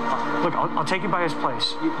 Look, I'll take you by his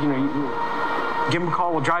place. You give him a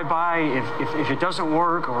call. We'll drive by. If it doesn't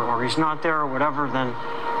work or he's not there or whatever, then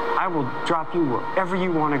I will drop you wherever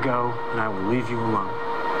you want to go, and I will leave you alone.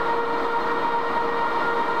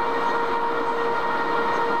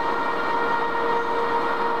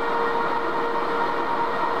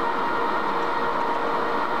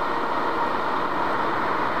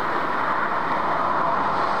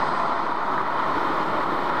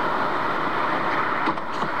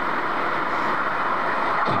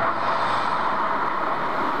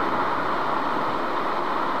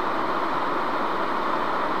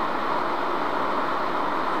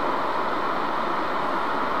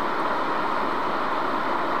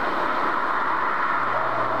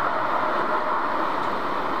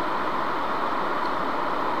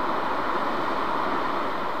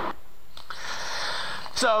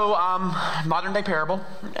 So, modern day parable,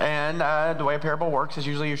 and the way a parable works is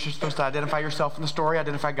usually you're supposed to identify yourself in the story,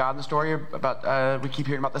 identify God in the story. We keep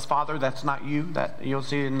hearing about this father. That's not you. That you'll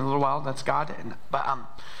see in a little while. That's God. But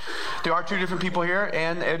there are two different people here,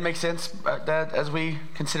 and it makes sense that as we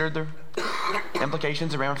consider the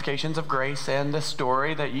implications and ramifications of grace and the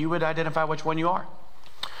story, that you would identify which one you are.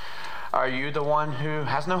 Are you the one who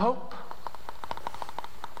has no hope?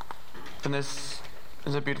 And this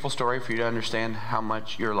is a beautiful story for you to understand how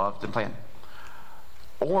much you're loved and planned.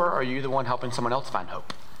 Or are you the one helping someone else find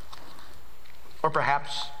hope? Or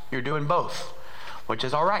perhaps you're doing both, which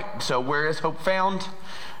is all right. So where is hope found?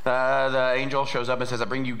 The angel shows up and says, I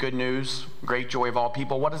bring you good news, great joy of all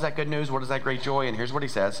people. What is that good news? What is that great joy? And here's what he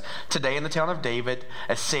says. Today in the town of David,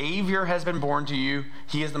 a Savior has been born to you.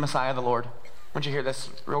 He is the Messiah, the Lord. I want you to hear this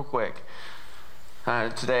real quick.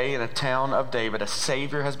 Today in a town of David, a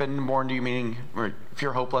Savior has been born to you, meaning if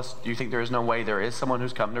you're hopeless, you think there is no way, there is someone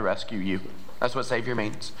who's come to rescue you. That's what Savior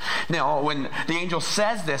means. Now, when the angel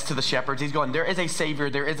says this to the shepherds, he's going, there is a Savior,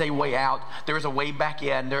 there is a way out, there is a way back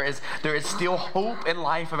in, there is still hope and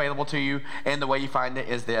life available to you, and the way you find it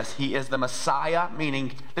is this. He is the Messiah,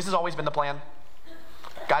 meaning this has always been the plan.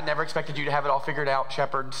 God never expected you to have it all figured out,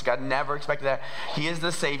 shepherds. God never expected that. He is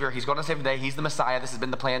the Savior. He's going to save the day. He's the Messiah. This has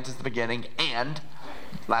been the plan since the beginning. And,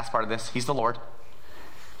 last part of this, He's the Lord.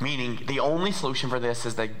 Meaning, the only solution for this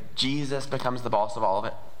is that Jesus becomes the boss of all of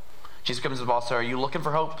it. Jesus becomes the boss. So are you looking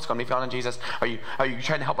for hope? It's going to be found in Jesus. Are you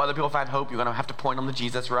trying to help other people find hope? You're going to have to point them to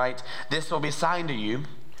Jesus, right? This will be a sign to you.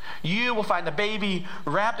 You will find a baby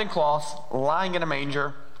wrapped in cloths, lying in a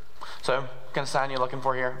manger. So, what kind of sign you're looking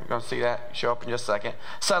for here? You're going to see that show up in just a second.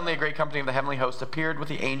 Suddenly, a great company of the heavenly host appeared with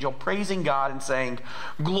the angel, praising God and saying,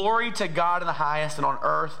 "Glory to God in the highest, and on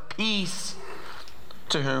earth peace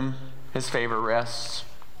to whom His favor rests."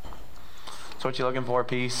 So, what you looking for?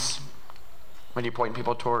 Peace. When you point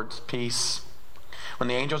people towards peace. When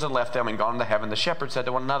the angels had left them and gone into heaven, the shepherds said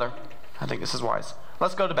to one another, I think this is wise,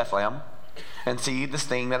 let's go to Bethlehem and see this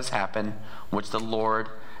thing that has happened, which the Lord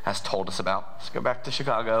has told us about. Let's go back to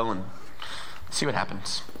Chicago and see what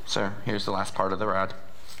happens. So here's the last part of the ride.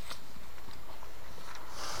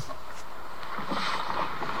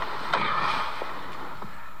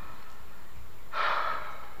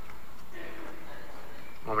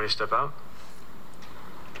 Want me to step out?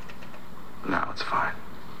 No, it's fine.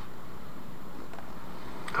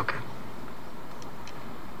 Okay.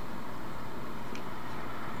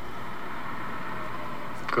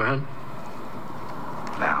 Go ahead.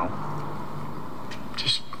 Now?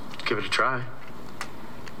 Just give it a try.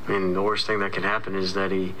 I mean, the worst thing that can happen is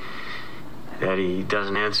that he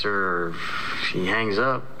doesn't answer or he hangs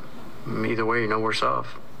up. Either way, you're no worse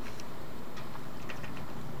off.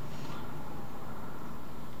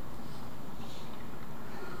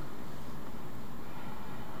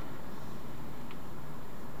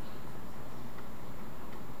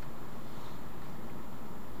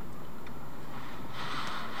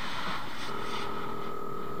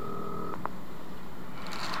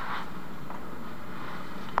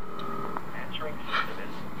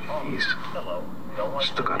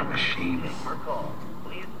 Still got a machine.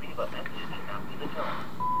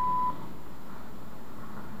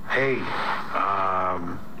 Hey,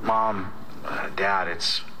 Mom, Dad,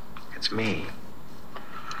 it's me.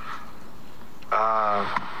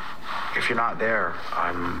 If you're not there,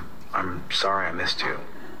 I'm sorry I missed you.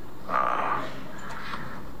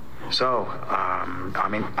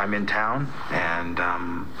 I'm in town, and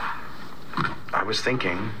I was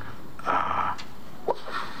thinking,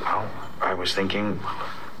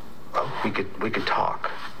 we could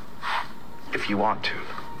talk if you want to.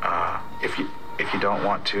 If you don't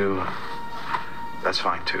want to, that's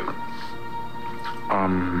fine too.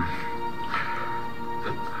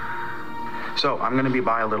 So I'm gonna be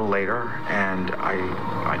by a little later, and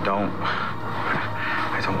I don't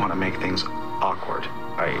want to make things awkward.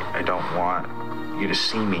 I don't want you to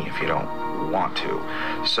see me if you don't want to.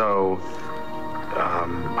 So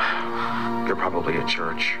you're probably at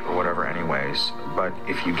church or whatever anyways, but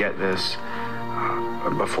if you get this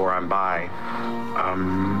before I'm by,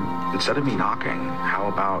 instead of me knocking, how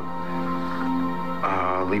about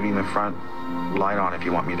leaving the front light on if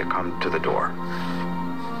you want me to come to the door?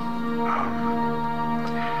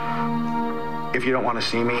 If you don't want to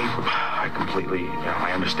see me, I completely,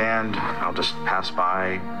 I understand. I'll just pass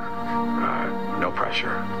by, no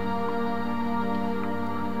pressure.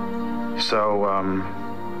 So,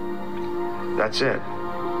 that's it.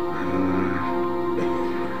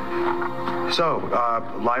 So,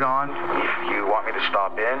 light on if you want me to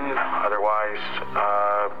stop in. Otherwise,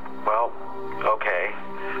 well, okay.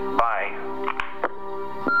 Bye.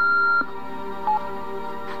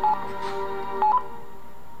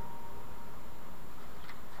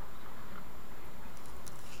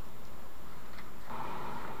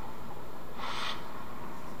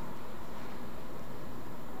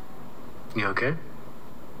 You okay?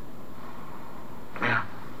 Yeah.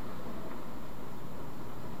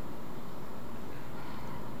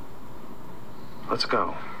 Let's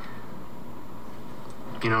go.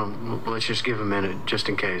 Let's just give a minute, just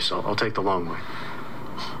in case. I'll take the long way.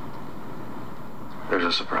 There's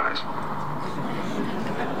a surprise.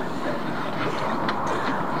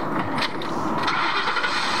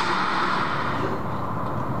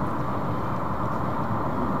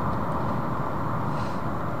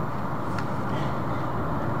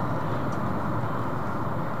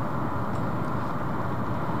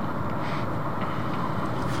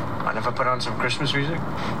 Mind if I put on some Christmas music?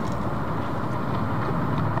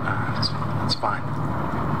 That's fine.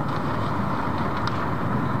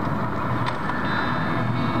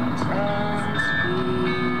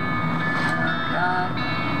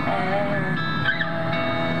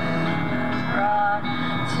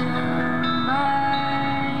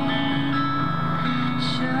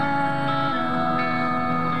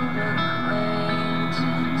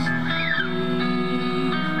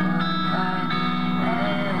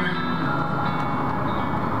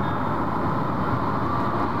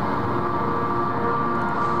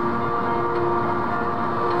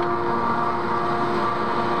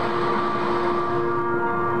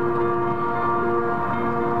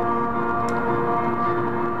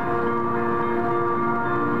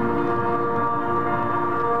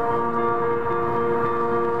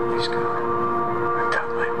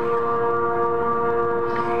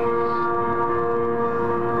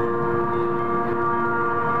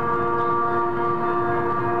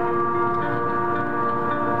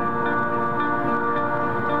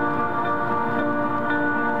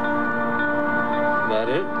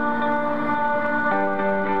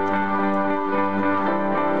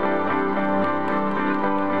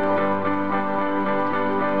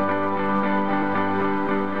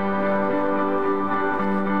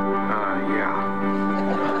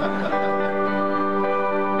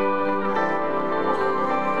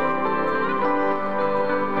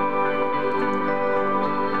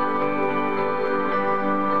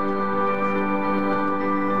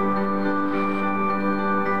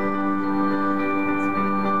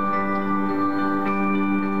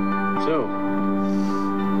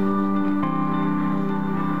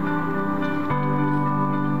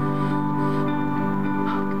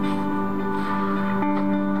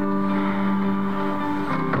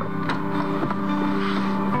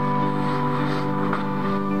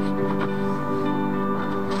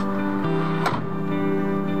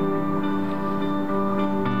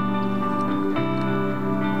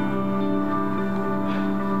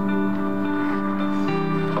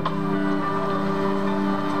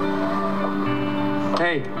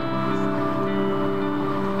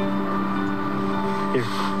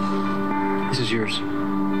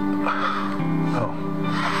 Oh.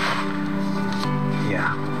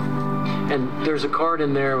 Yeah. And there's a card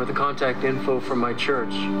in there with the contact info from my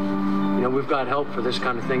church. You know, we've got help for this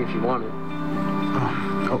kind of thing if you want it.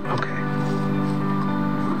 Oh, okay.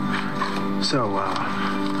 So,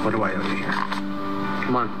 what do I owe you here?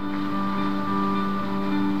 Come on.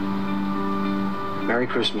 Merry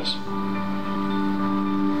Christmas.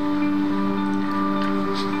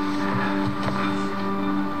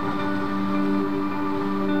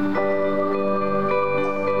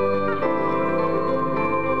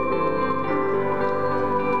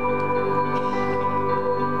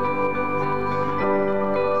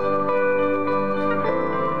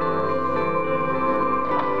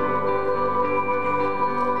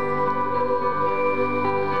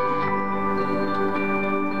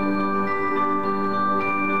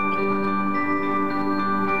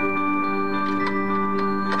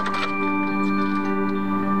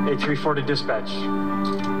 A340 dispatch.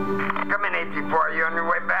 Come in, 834. Are you on your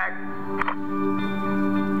way back?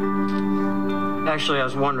 Actually, I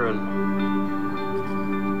was wondering,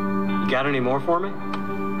 you got any more for me?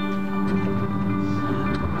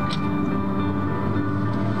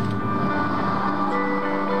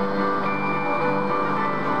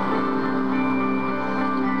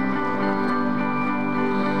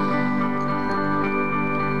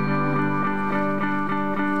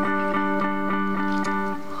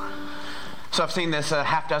 So I've seen this a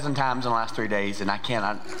half dozen times in the last 3 days, and I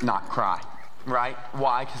cannot not cry, right?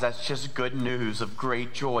 Why? Because that's just good news of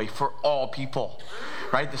great joy for all people,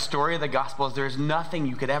 right? The story of the gospel is there's nothing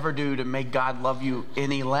you could ever do to make God love you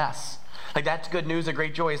any less. Like, that's good news of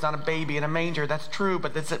great joy. It's not a baby in a manger. That's true,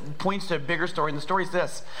 but it points to a bigger story, and the story is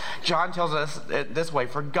this. John tells us it this way: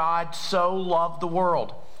 for God so loved the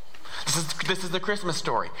world. This is the Christmas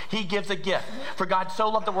story. He gives a gift. For God so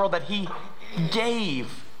loved the world that he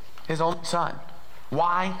gave his only son.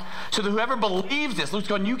 Why? So that whoever believes this, Luke's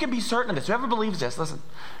going, you can be certain of this. Whoever believes this, listen,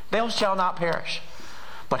 they shall not perish,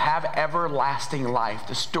 but have everlasting life.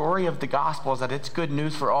 The story of the gospel is that it's good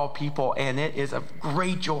news for all people, and it is of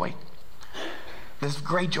great joy. This is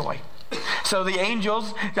great joy. So the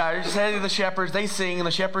angels say to the shepherds, they sing, and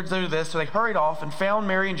the shepherds do this. So they hurried off and found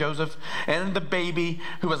Mary and Joseph and the baby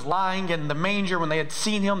who was lying in the manger. When they had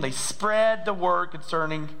seen him, they spread the word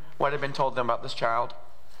concerning what had been told them about this child.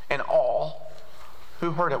 And all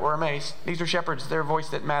who heard it were amazed. These are shepherds. Their voice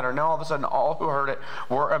didn't matter. And all of a sudden, all who heard it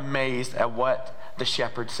were amazed at what the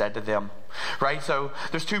shepherds said to them. Right? So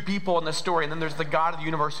there's two people in this story, and then there's the God of the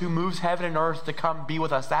universe who moves heaven and earth to come be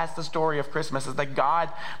with us. That's the story of Christmas, is that God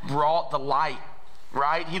brought the light.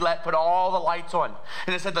 Right? He put all the lights on.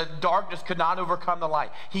 And it said the darkness could not overcome the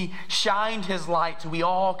light. He shined his light so we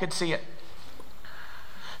all could see it.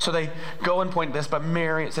 So they go and point this, but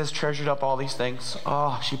Mary, it says, treasured up all these things.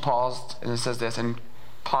 Oh, she paused, and it says this, and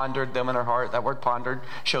pondered them in her heart. That word pondered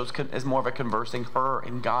is more of a conversing. Her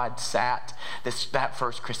and God sat that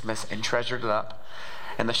first Christmas and treasured it up.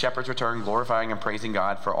 And the shepherds returned, glorifying and praising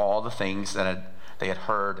God for all the things that they had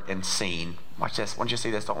heard and seen. Watch this. Once you see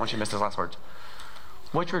this, don't want you to miss those last words.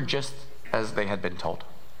 Which were just as they had been told.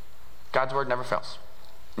 God's word never fails.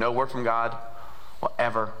 No word from God will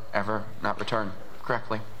ever, ever not return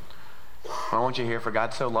correctly. I want you to hear, for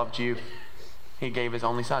God so loved you, he gave his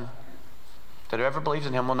only son, that whoever believes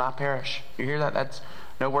in him will not perish. You hear that? That's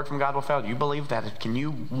no word from God will fail. You believe that? Can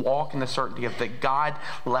you walk in the certainty of that God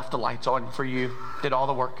left the lights on for you, did all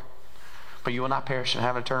the work, but you will not perish and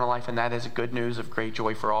have eternal life? And that is good news of great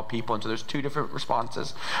joy for all people. And so there's two different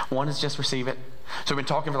responses. One is just receive it. So we've been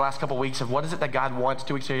talking for the last couple of weeks of what is it that God wants.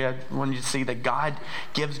 2 weeks ago, I wanted you to see that God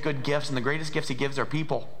gives good gifts, and the greatest gifts he gives are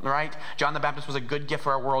people, right? John the Baptist was a good gift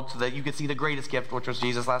for our world so that you could see the greatest gift, which was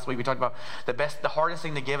Jesus. Last week we talked about the hardest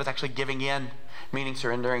thing to give is actually giving in, meaning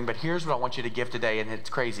surrendering. But here's what I want you to give today, and it's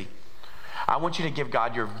crazy. I want you to give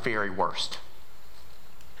God your very worst.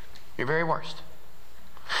 Your very worst.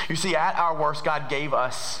 You see, at our worst, God gave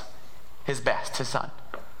us his best, his son.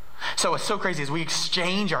 So it's so crazy as we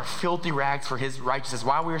exchange our filthy rags for his righteousness.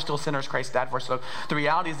 While we were still sinners, Christ died for us. So the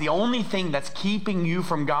reality is the only thing that's keeping you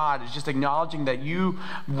from God is just acknowledging that you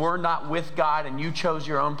were not with God and you chose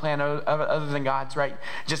your own plan other than God's, right?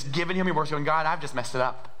 Just giving him your worst, going, God, I've just messed it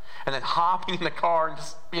up. And then hopping in the car and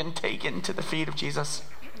just being taken to the feet of Jesus.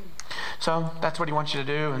 So that's what he wants you to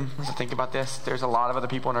do. And as I think about this, there's a lot of other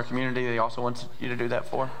people in our community that he also wants you to do that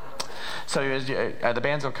for. So the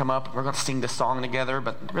band's going to come up. We're going to sing this song together.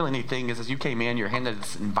 But the really neat thing is, as you came in, you're handed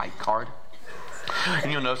this invite card.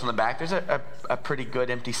 And you'll notice on the back, there's a pretty good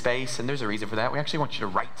empty space. And there's a reason for that. We actually want you to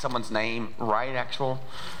write someone's name, write actual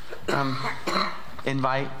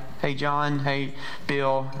invite. Hey, John. Hey,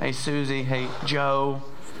 Bill. Hey, Susie. Hey, Joe.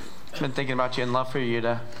 been thinking about you and love for you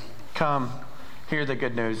to come hear the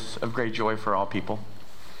good news of great joy for all people.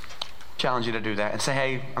 Challenge you to do that and say,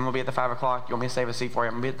 hey, I'm going to be at the 5 o'clock. You want me to save a seat for you?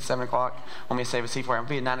 I'm going to be at the 7 o'clock. Want me to save a seat for you? I'm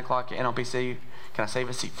going to be at 9 o'clock at NLPC. Can I save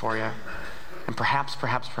a seat for you? And perhaps,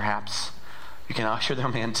 you can usher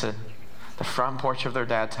them into the front porch of their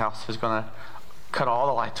dad's house who's going to cut all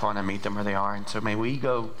the lights on and meet them where they are. And so may we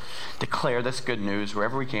go declare this good news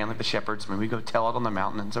wherever we can, like the shepherds. May we go tell it on the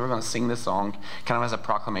mountain. And so we're going to sing this song kind of as a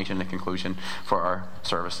proclamation and conclusion for our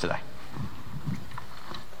service today.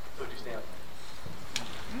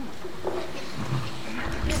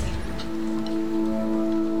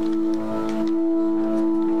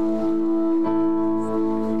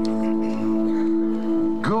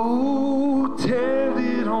 Go tell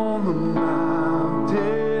it on the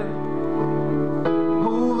mountain,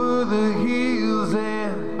 over the hills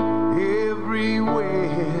and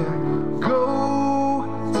everywhere.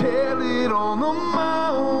 Go tell it on the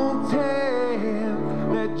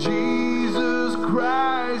mountain that Jesus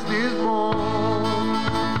Christ is born.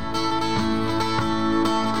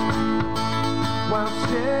 While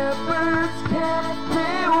shepherds kept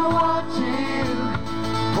their watching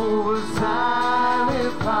over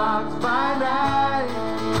silent flocks by night,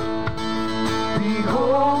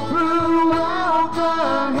 behold, throughout the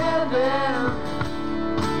heaven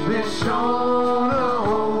there shone a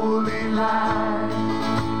holy light.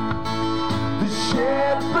 The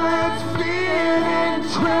shepherds feared and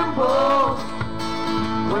trembled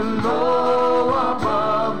when low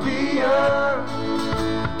above the earth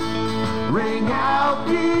rang out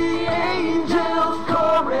the angels'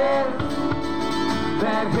 chorus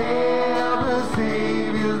that hailed the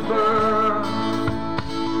Savior's birth.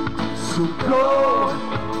 So go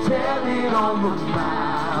tell it on the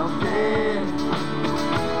mountain,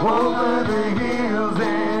 over the hills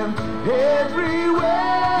and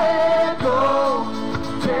everywhere. Go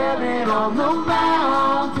tell it on the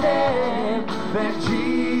mountain that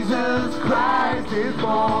Jesus Christ is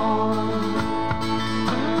born.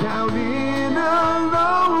 Down in a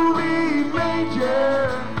lowly manger,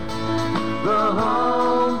 the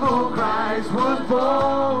humble Christ was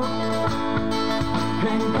born,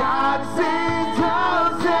 and God sent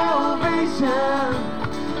us salvation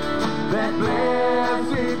that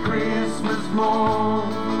blessed Christmas morn.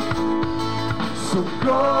 So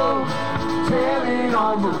go tell it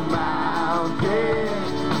on the mountain,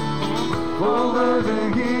 over the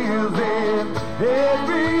hills and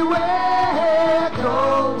everywhere.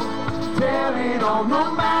 Go tell it on the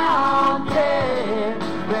mountain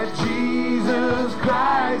that Jesus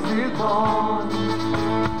Christ is born.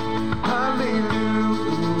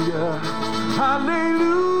 Hallelujah,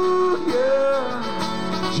 hallelujah,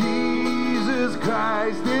 Jesus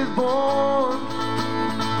Christ is born.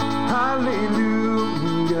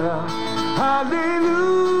 Hallelujah,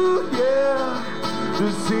 hallelujah,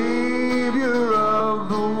 the Savior of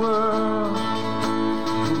the world.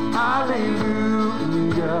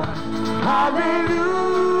 Hallelujah,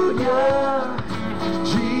 hallelujah,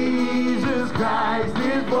 Jesus Christ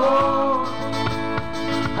is born.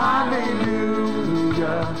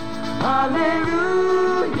 Hallelujah,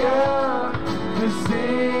 hallelujah, the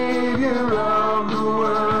Savior of the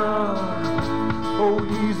world. Oh,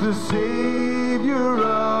 he's the Savior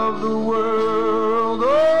of the world.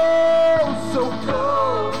 Oh, so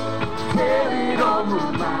go tell it on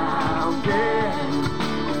the mountain,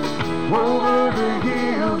 over the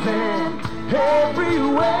hills and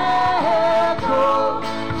everywhere. Go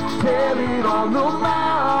tell it on the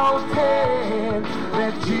mountain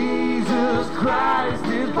that Jesus Christ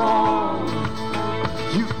is born.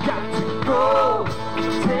 You got to go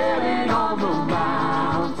tell it on the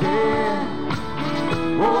mountain,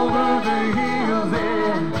 over the hills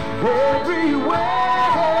and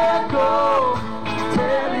everywhere. Go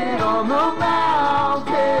tell it on the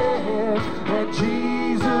mountain that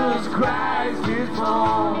Jesus Christ is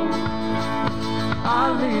born.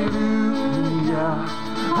 Hallelujah,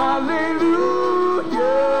 hallelujah,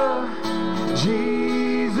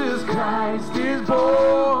 Jesus Christ is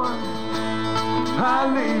born.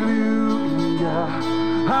 Hallelujah,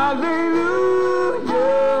 hallelujah,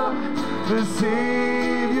 the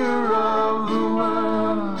Savior of the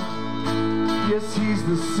world. Yes, he's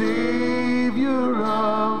the Savior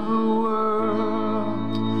of the world.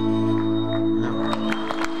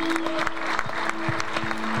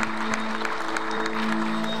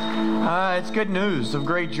 It's good news of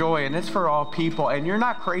great joy, and it's for all people. And you're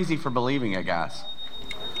not crazy for believing it, guys.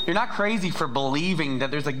 You're not crazy for believing that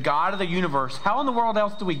there's a God of the universe. How in the world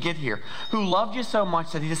else do we get here? Who loved you so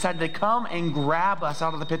much that he decided to come and grab us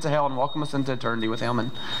out of the pits of hell and welcome us into eternity with him. And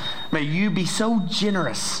may you be so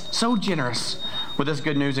generous with this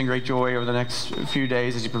good news and great joy over the next few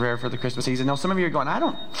days as you prepare for the Christmas season. Now, some of you are going,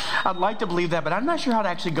 I'd like to believe that, but I'm not sure how to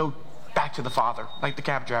actually go back to the Father, like the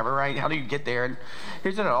cab driver, right? How do you get there? And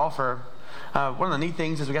here's what I offer. One of the neat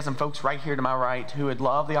things is we got some folks right here to my right who would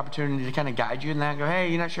love the opportunity to kind of guide you in that. Go, hey,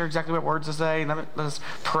 you're not sure exactly what words to say. Let us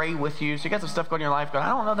pray with you. So you got some stuff going in your life. Going, I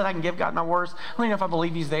don't know that I can give God my words. I don't even know if I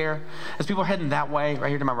believe He's there. As people are heading that way, right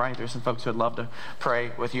here to my right, there's some folks who would love to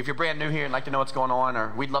pray with you. If you're brand new here and like to know what's going on,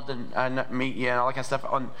 or we'd love to meet you and all that kind of stuff,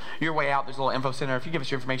 on your way out, there's a little info center. If you give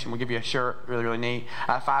us your information, we'll give you a shirt. Really, really neat.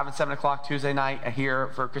 5 and 7 o'clock Tuesday night here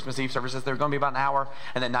for Christmas Eve services. They're going to be about an hour,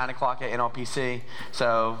 and then 9 o'clock at NLPC.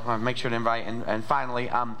 So make sure to invite. And finally,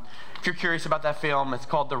 if you're curious about that film, it's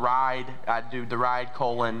called The Ride. I do The Ride,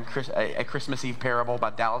 A Christmas Eve Parable by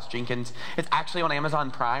Dallas Jenkins. It's actually on Amazon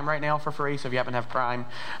Prime right now for free, so if you happen to have Prime,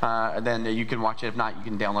 then you can watch it. If not, you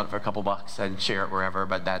can download it for a couple bucks and share it wherever,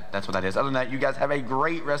 but that's what that is. Other than that, you guys have a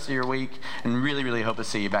great rest of your week, and really, really hope to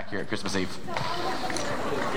see you back here at Christmas Eve.